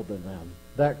faithful to them.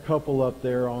 That couple up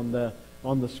there on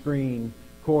the screen,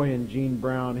 Coy and Gene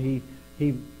Brown, he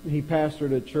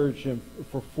pastored a church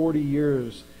for 40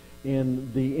 years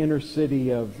in the inner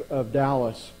city of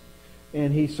Dallas.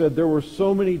 And he said there were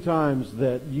so many times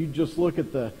that you just look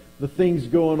at the things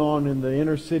going on in the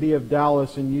inner city of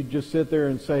Dallas and you just sit there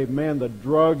and say, man, the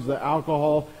drugs, the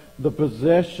alcohol, the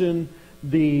possession,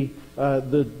 the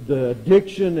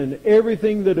addiction and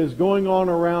everything that is going on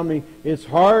around me, it's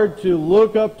hard to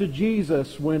look up to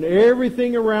Jesus when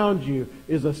everything around you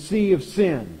is a sea of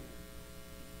sin.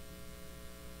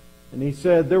 And he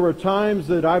said there were times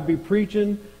that I'd be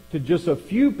preaching to just a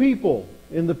few people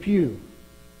in the pew.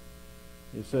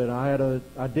 He said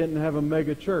I didn't have a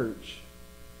mega church,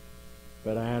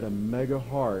 but I had a mega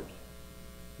heart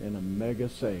and a mega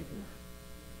Savior.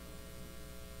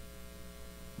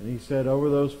 And he said, over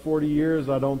those 40 years,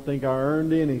 I don't think I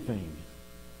earned anything.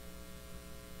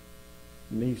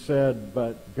 And he said,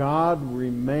 but God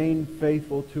remained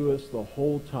faithful to us the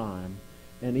whole time.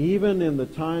 And even in the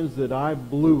times that I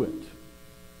blew it,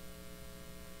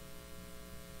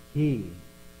 He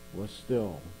was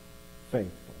still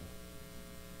faithful.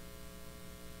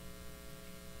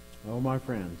 Oh, my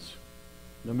friends,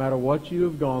 no matter what you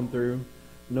have gone through,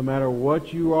 no matter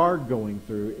what you are going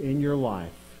through in your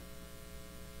life,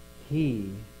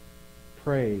 He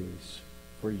prays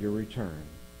for your return.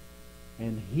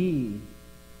 And He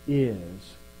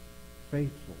is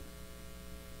faithful.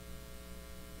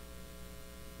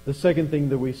 The second thing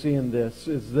that we see in this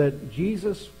is that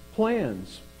Jesus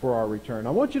plans for our return.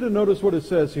 I want you to notice what it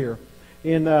says here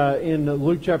in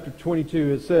Luke chapter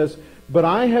 22. It says, but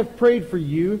I have prayed for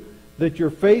you that your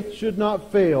faith should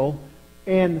not fail,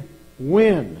 and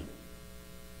when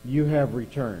you have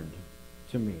returned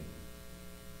to me.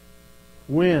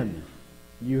 When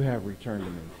you have returned to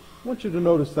me. I want you to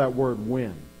notice that word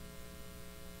when.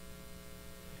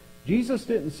 Jesus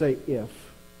didn't say if.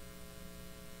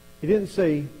 He didn't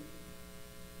say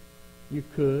you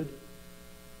could.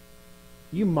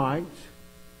 You might.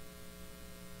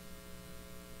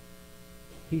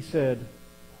 He said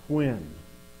when.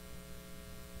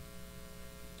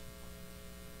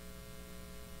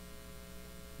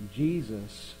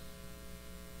 Jesus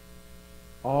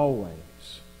always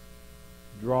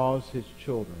draws His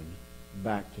children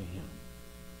back to Him.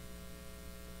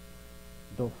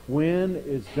 The when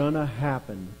is going to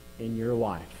happen in your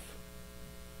life.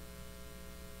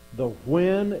 The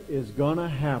when is going to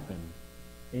happen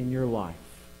in your life.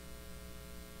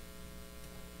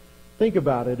 Think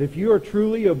about it. If you are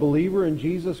truly a believer in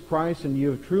Jesus Christ and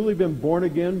you have truly been born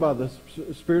again by the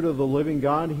Spirit of the living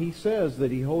God, He says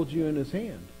that He holds you in His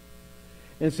hand.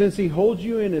 And since He holds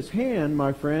you in His hand,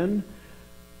 my friend,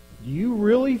 do you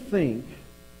really think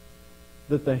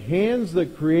that the hands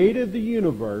that created the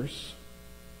universe,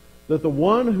 that the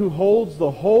one who holds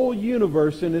the whole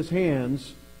universe in His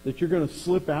hands, that you're going to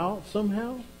slip out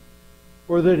somehow?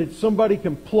 Or that somebody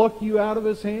can pluck you out of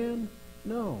His hand?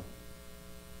 No.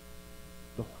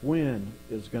 The when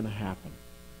is going to happen.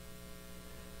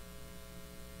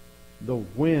 The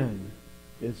when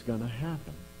is going to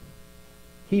happen.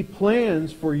 He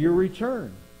plans for your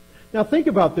return. Now think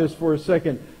about this for a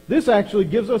second. This actually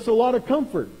gives us a lot of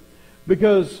comfort,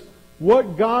 because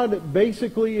what God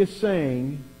basically is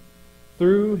saying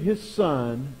through His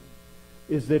Son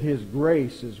is that His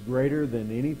grace is greater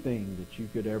than anything that you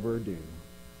could ever do.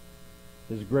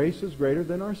 His grace is greater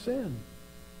than our sin.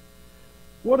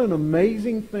 What an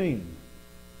amazing thing.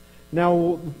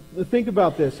 Now, think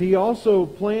about this. He also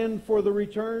planned for the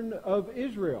return of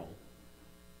Israel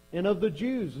and of the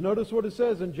Jews. Notice what it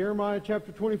says in Jeremiah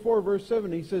chapter 24, verse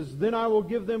 7. He says, "Then I will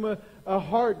give them a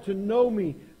heart to know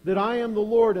me, that I am the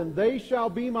Lord, and they shall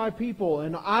be my people,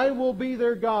 and I will be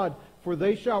their God, for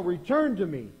they shall return to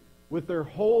me with their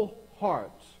whole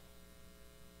hearts."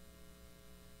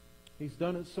 He's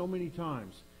done it so many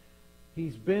times.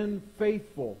 He's been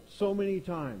faithful so many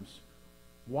times.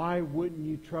 Why wouldn't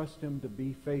you trust Him to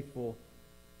be faithful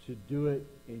to do it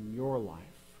in your life?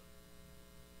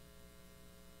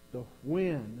 The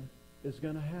when is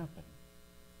going to happen.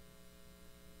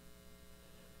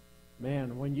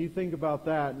 Man, when you think about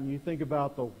that and you think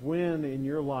about the when in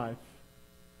your life,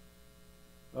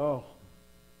 oh,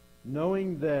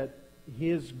 knowing that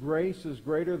His grace is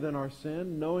greater than our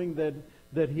sin, knowing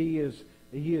that He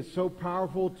is so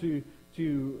powerful to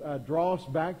draw us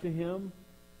back to Him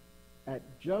at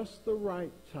just the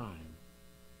right time.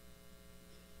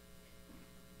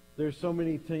 There's so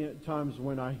many times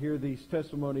when I hear these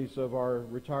testimonies of our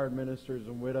retired ministers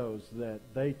and widows that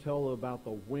they tell about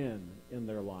the when in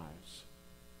their lives.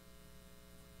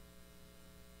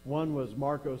 One was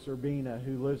Marcos Urbina,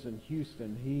 who lives in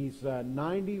Houston. He's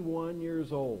 91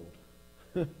 years old,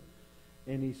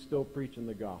 and he's still preaching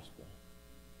the gospel.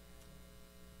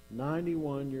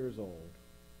 91 years old.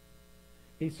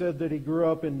 He said that he grew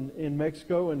up in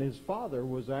Mexico, and his father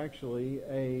was actually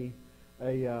a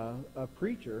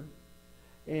preacher,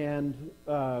 and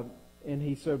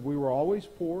he said, we were always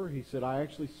poor. He said, I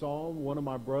actually saw one of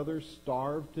my brothers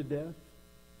starve to death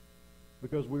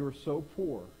because we were so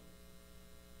poor.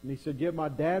 And he said, yet my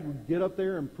dad would get up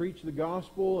there and preach the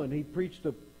gospel, and he preached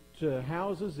to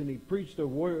houses, and he preached to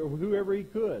whoever he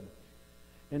could.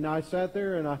 And I sat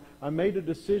there and I made a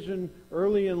decision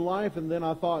early in life, and then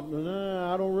I thought,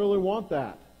 nah, I don't really want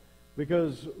that,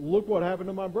 because look what happened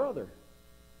to my brother.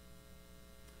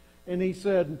 And he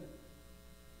said,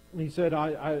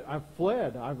 I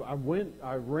fled.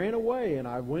 I ran away, and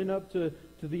I went up to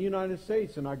the United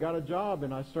States, and I got a job,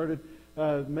 and I started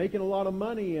making a lot of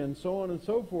money, and so on and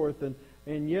so forth.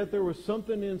 And yet there was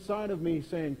something inside of me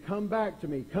saying, come back to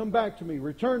me,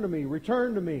 return to me,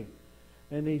 return to me.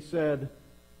 And he said,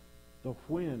 the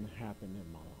when happened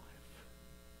in my life,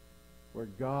 where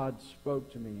God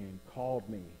spoke to me and called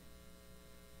me.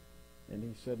 And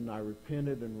he said, and I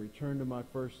repented and returned to my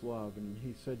first love. And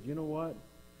he said, you know what?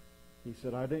 He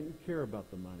said, I didn't care about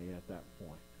the money at that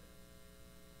point.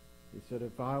 He said,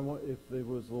 if it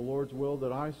was the Lord's will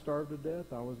that I starve to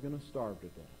death, I was going to starve to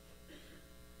death.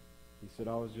 He said,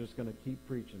 I was just going to keep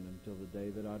preaching until the day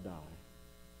that I die.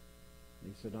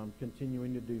 And he said, I'm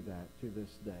continuing to do that to this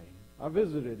day. I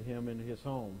visited him in his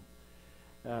home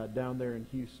down there in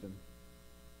Houston.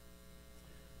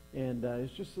 And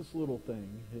it's just this little thing.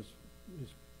 His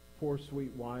poor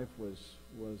sweet wife was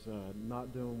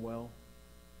not doing well.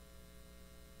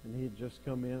 And he had just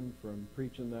come in from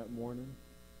preaching that morning.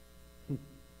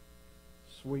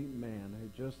 Sweet man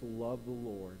who just loved the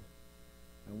Lord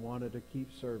and wanted to keep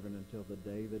serving until the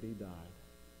day that he died.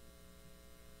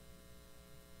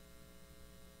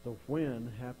 The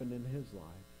when happened in his life,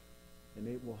 and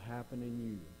it will happen in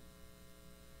you.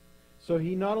 So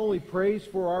he not only prays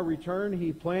for our return,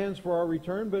 he plans for our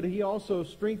return, but he also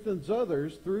strengthens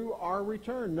others through our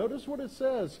return. Notice what it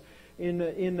says in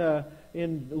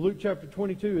Luke chapter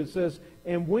 22. It says,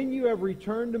 and when you have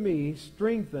returned to me,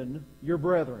 strengthen your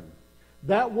brethren.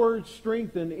 That word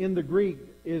strengthen in the Greek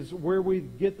is where we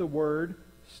get the word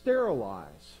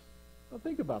sterilize. Now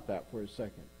think about that for a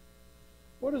second.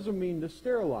 What does it mean to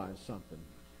sterilize something?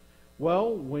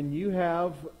 Well, when you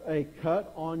have a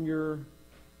cut on your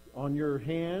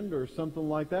hand or something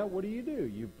like that, what do?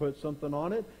 You put something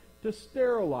on it to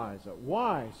sterilize it.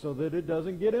 Why? So that it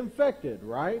doesn't get infected,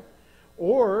 right?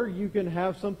 Or you can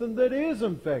have something that is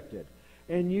infected,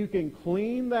 and you can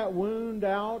clean that wound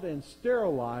out and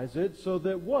sterilize it so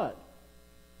that what?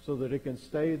 So that it can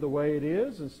stay the way it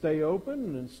is and stay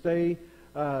open and stay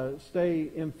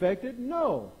infected?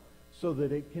 No. So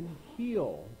that it can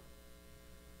heal.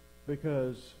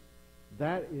 Because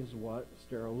that is what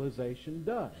sterilization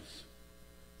does.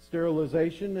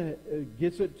 Sterilization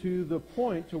gets it to the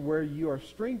point to where you are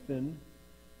strengthened,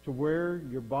 to where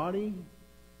your body,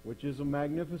 which is a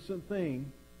magnificent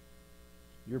thing,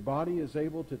 your body is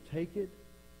able to take it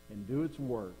and do its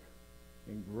work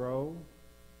and grow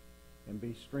and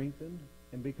be strengthened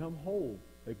and become whole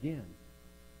again.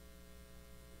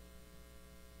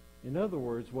 In other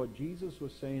words, what Jesus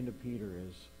was saying to Peter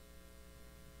is,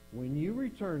 when you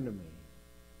return to me,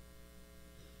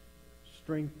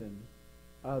 strengthen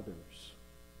others.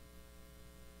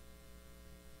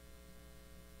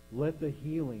 Let the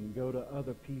healing go to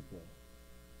other people.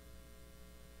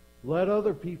 Let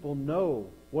other people know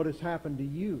what has happened to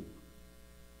you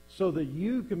so that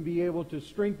you can be able to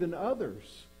strengthen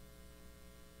others.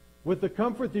 With the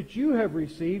comfort that you have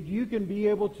received, you can be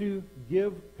able to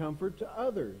give comfort to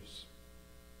others.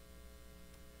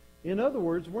 In other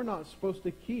words, we're not supposed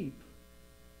to keep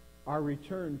our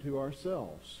return to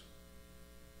ourselves.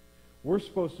 We're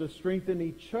supposed to strengthen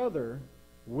each other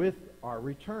with our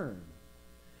return.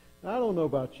 Now, I don't know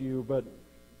about you, but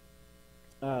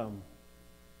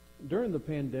during the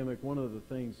pandemic, one of the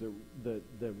things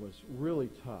that was really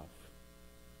tough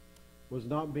was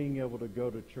not being able to go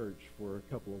to church for a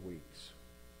couple of weeks.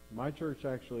 My church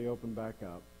actually opened back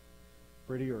up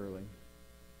pretty early,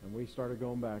 and we started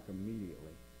going back immediately.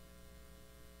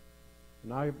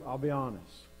 And I'll be honest,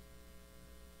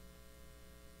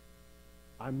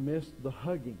 I missed the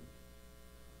hugging.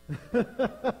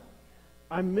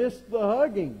 I missed the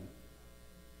hugging.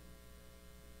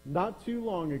 Not too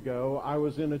long ago, I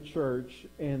was in a church,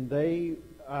 and they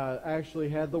actually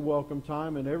had the welcome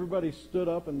time, and everybody stood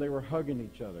up and they were hugging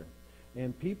each other.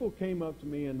 And people came up to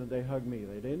me and they hugged me.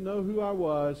 They didn't know who I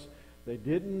was. They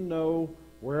didn't know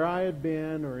where I had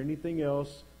been or anything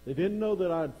else. They didn't know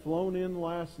that I had flown in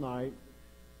last night.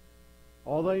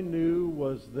 All they knew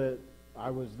was that I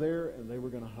was there and they were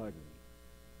going to hug me.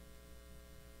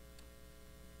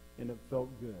 And it felt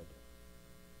good.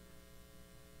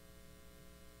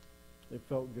 It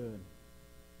felt good.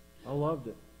 I loved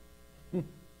it.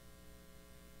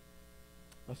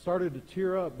 I started to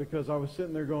tear up because I was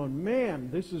sitting there going, man,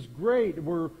 this is great.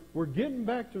 We're getting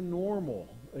back to normal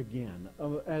again.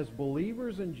 As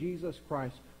believers in Jesus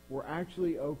Christ, we're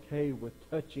actually okay with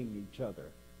touching each other.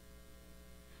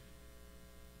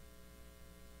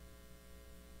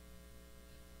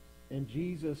 And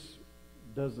Jesus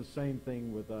does the same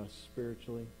thing with us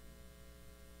spiritually.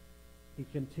 He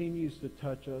continues to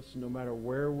touch us no matter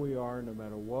where we are, no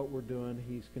matter what we're doing.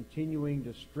 He's continuing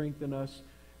to strengthen us,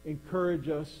 encourage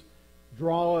us,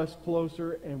 draw us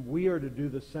closer, and we are to do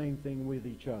the same thing with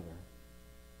each other.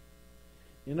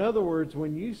 In other words,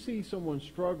 when you see someone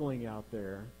struggling out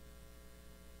there,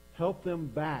 help them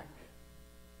back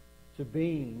to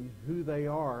being who they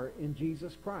are in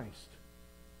Jesus Christ.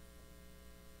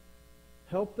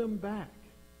 Help them back.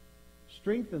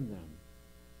 Strengthen them.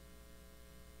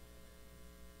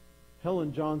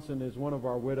 Helen Johnson is one of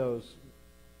our widows.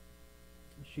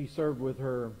 She served with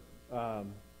her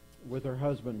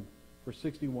husband for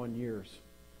 61 years.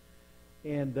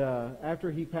 And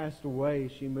after he passed away,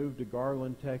 she moved to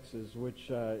Garland, Texas, which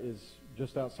is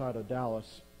just outside of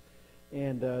Dallas.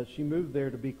 And she moved there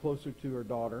to be closer to her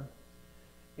daughter.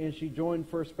 And she joined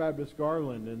First Baptist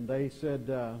Garland, and they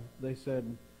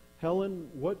said, Helen,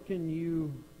 what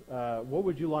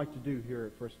would you like to do here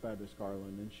at First Baptist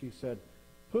Garland? And she said,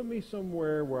 put me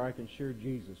somewhere where I can share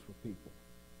Jesus with people.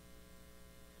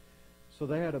 So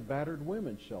they had a battered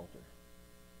women's shelter.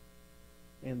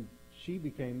 And she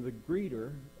became the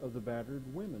greeter of the battered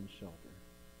women's shelter.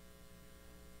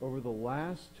 Over the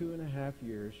last 2.5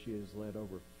 years, she has led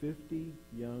over 50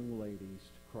 young ladies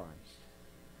to Christ.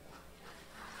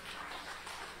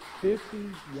 50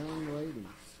 young ladies.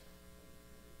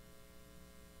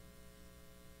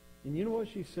 And you know what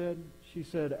she said? She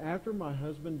said, after my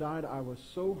husband died, I was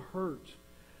so hurt.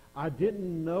 I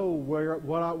didn't know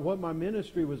what my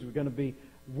ministry was going to be.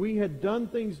 We had done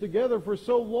things together for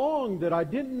so long that I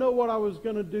didn't know what I was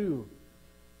going to do.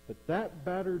 But that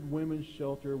battered women's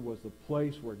shelter was the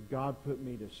place where God put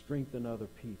me to strengthen other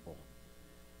people,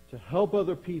 to help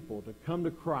other people to come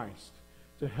to Christ,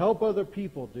 to help other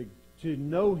people to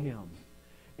know Him.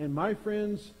 And my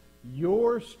friends,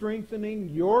 your strengthening,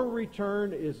 your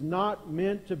return is not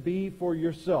meant to be for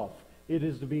yourself. It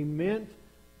is to be meant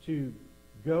to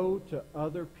go to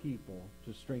other people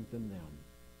to strengthen them.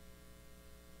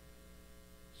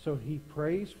 So He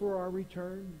prays for our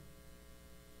return,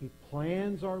 He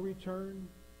plans our return,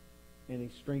 and He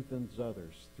strengthens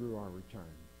others through our return.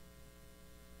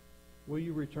 Will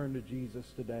you return to Jesus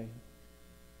today?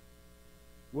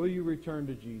 Will you return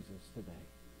to Jesus today?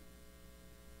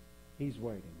 He's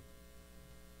waiting.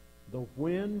 The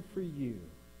when for you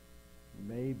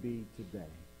may be today.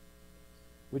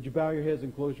 Would you bow your heads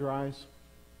and close your eyes?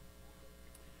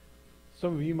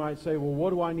 Some of you might say, well,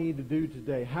 what do I need to do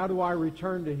today? How do I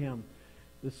return to Him?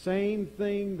 The same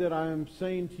thing that I am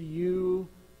saying to you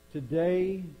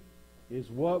today is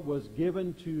what was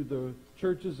given to the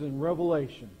churches in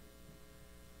Revelation.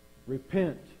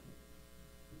 Repent.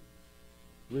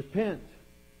 Repent.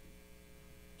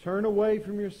 Turn away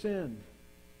from your sin.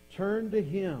 Turn to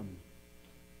Him.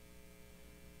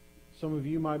 Some of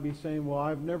you might be saying, well,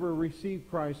 I've never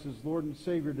received Christ as Lord and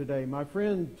Savior today. My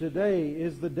friend, today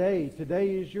is the day.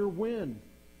 Today is your win.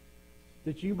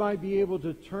 That you might be able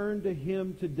to turn to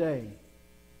Him today.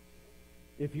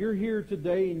 If you're here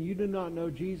today and you do not know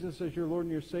Jesus as your Lord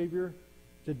and your Savior,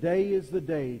 today is the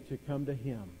day to come to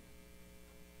Him.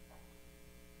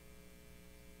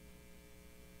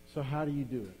 So how do you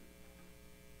do it?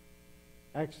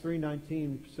 Acts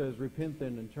 3:19 says, repent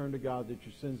then and turn to God that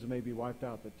your sins may be wiped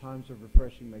out, that times of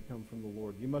refreshing may come from the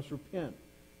Lord. You must repent.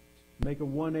 Make a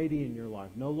 180 in your life.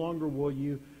 No longer will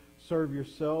you serve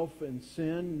yourself and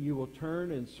sin. You will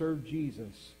turn and serve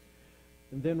Jesus.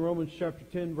 And then Romans chapter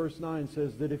 10 verse 9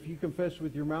 says that if you confess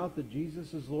with your mouth that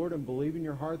Jesus is Lord and believe in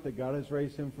your heart that God has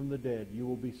raised Him from the dead, you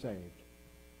will be saved.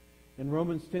 And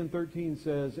Romans 10:13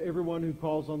 says, everyone who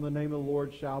calls on the name of the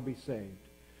Lord shall be saved.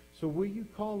 So will you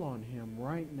call on Him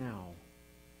right now,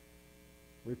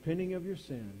 repenting of your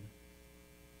sin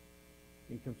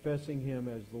and confessing Him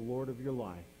as the Lord of your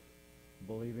life,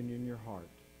 believing in your heart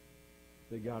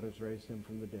that God has raised Him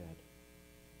from the dead?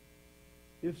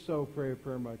 If so, pray a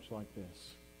prayer much like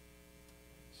this.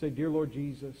 Say, dear Lord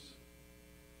Jesus,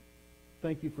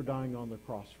 thank you for dying on the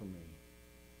cross for me.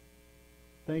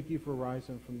 Thank you for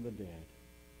rising from the dead.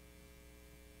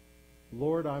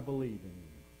 Lord, I believe in you.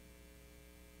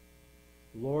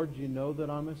 Lord, you know that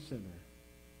I'm a sinner,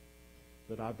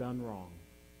 that I've done wrong.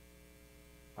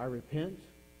 I repent.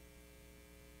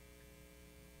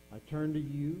 I turn to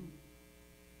you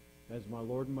as my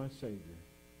Lord and my Savior.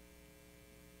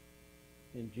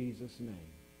 In Jesus' name.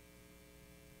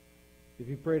 If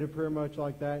you prayed a prayer much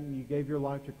like that and you gave your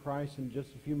life to Christ, in just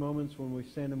a few moments when we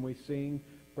stand and we sing,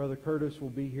 Brother Curtis will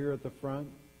be here at the front.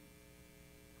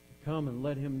 Come and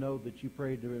let him know that you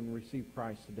prayed to and received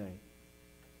Christ today.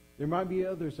 There might be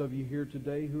others of you here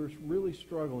today who are really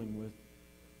struggling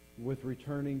with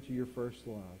returning to your first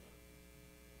love.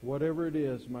 Whatever it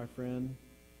is, my friend,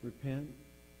 repent,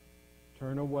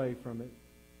 turn away from it,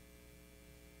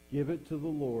 give it to the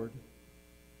Lord.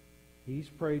 He's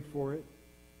prayed for it.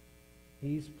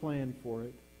 He's planned for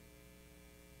it.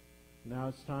 Now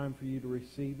it's time for you to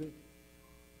receive it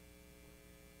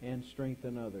and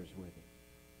strengthen others with it.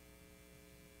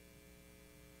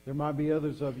 There might be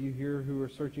others of you here who are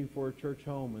searching for a church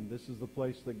home, and this is the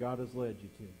place that God has led you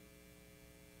to.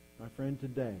 My friend,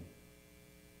 today,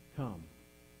 come.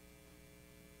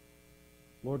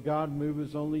 Lord God, move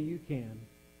as only you can.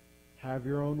 Have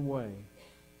your own way.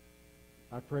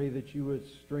 I pray that you would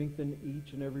strengthen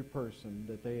each and every person,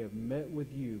 that they have met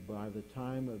with you by the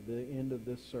time of the end of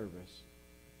this service,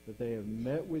 that they have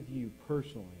met with you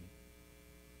personally,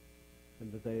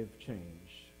 and that they have changed.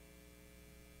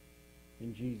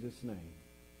 In Jesus' name,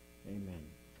 amen.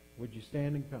 Would you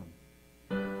stand and come?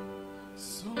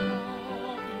 Softly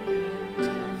and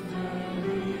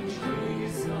tenderly,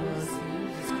 Jesus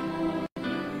is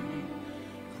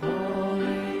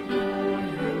calling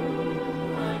on you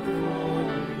and for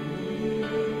me.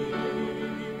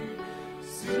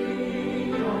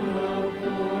 See on the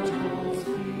portals,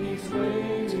 He's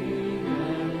waiting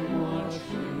and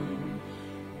watching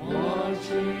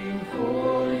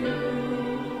for you.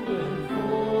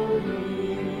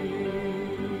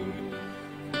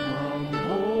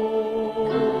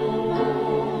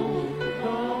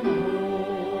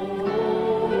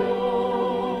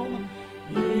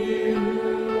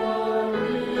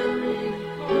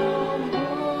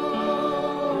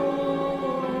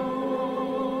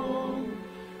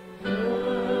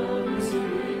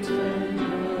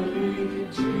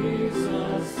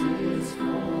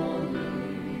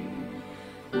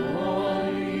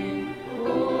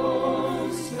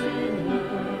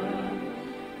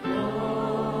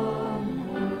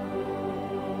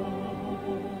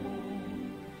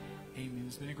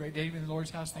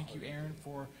 House. Thank you, Aaron,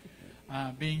 for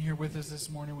being here with us this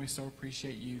morning. We so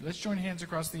appreciate you. Let's join hands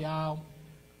across the aisle.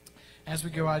 As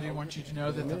we go, I do want you to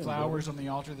know that the flowers on the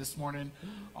altar this morning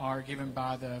are given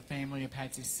by the family of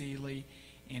Patsy Seeley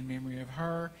in memory of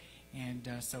her, and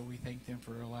so we thank them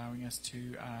for allowing us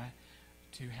to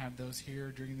have those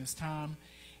here during this time.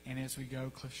 And as we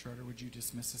go, Cliff Schroeder, would you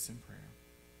dismiss us in prayer?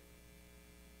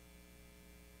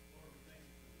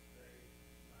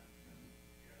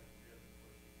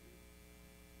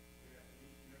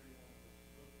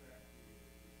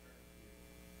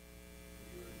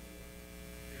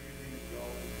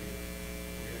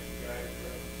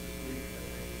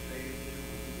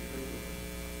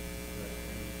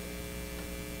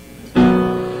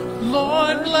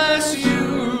 Lord bless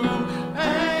you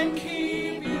and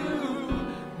keep you.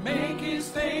 Make his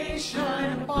face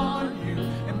shine upon you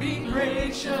and be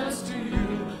gracious to you.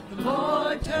 The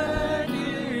Lord turn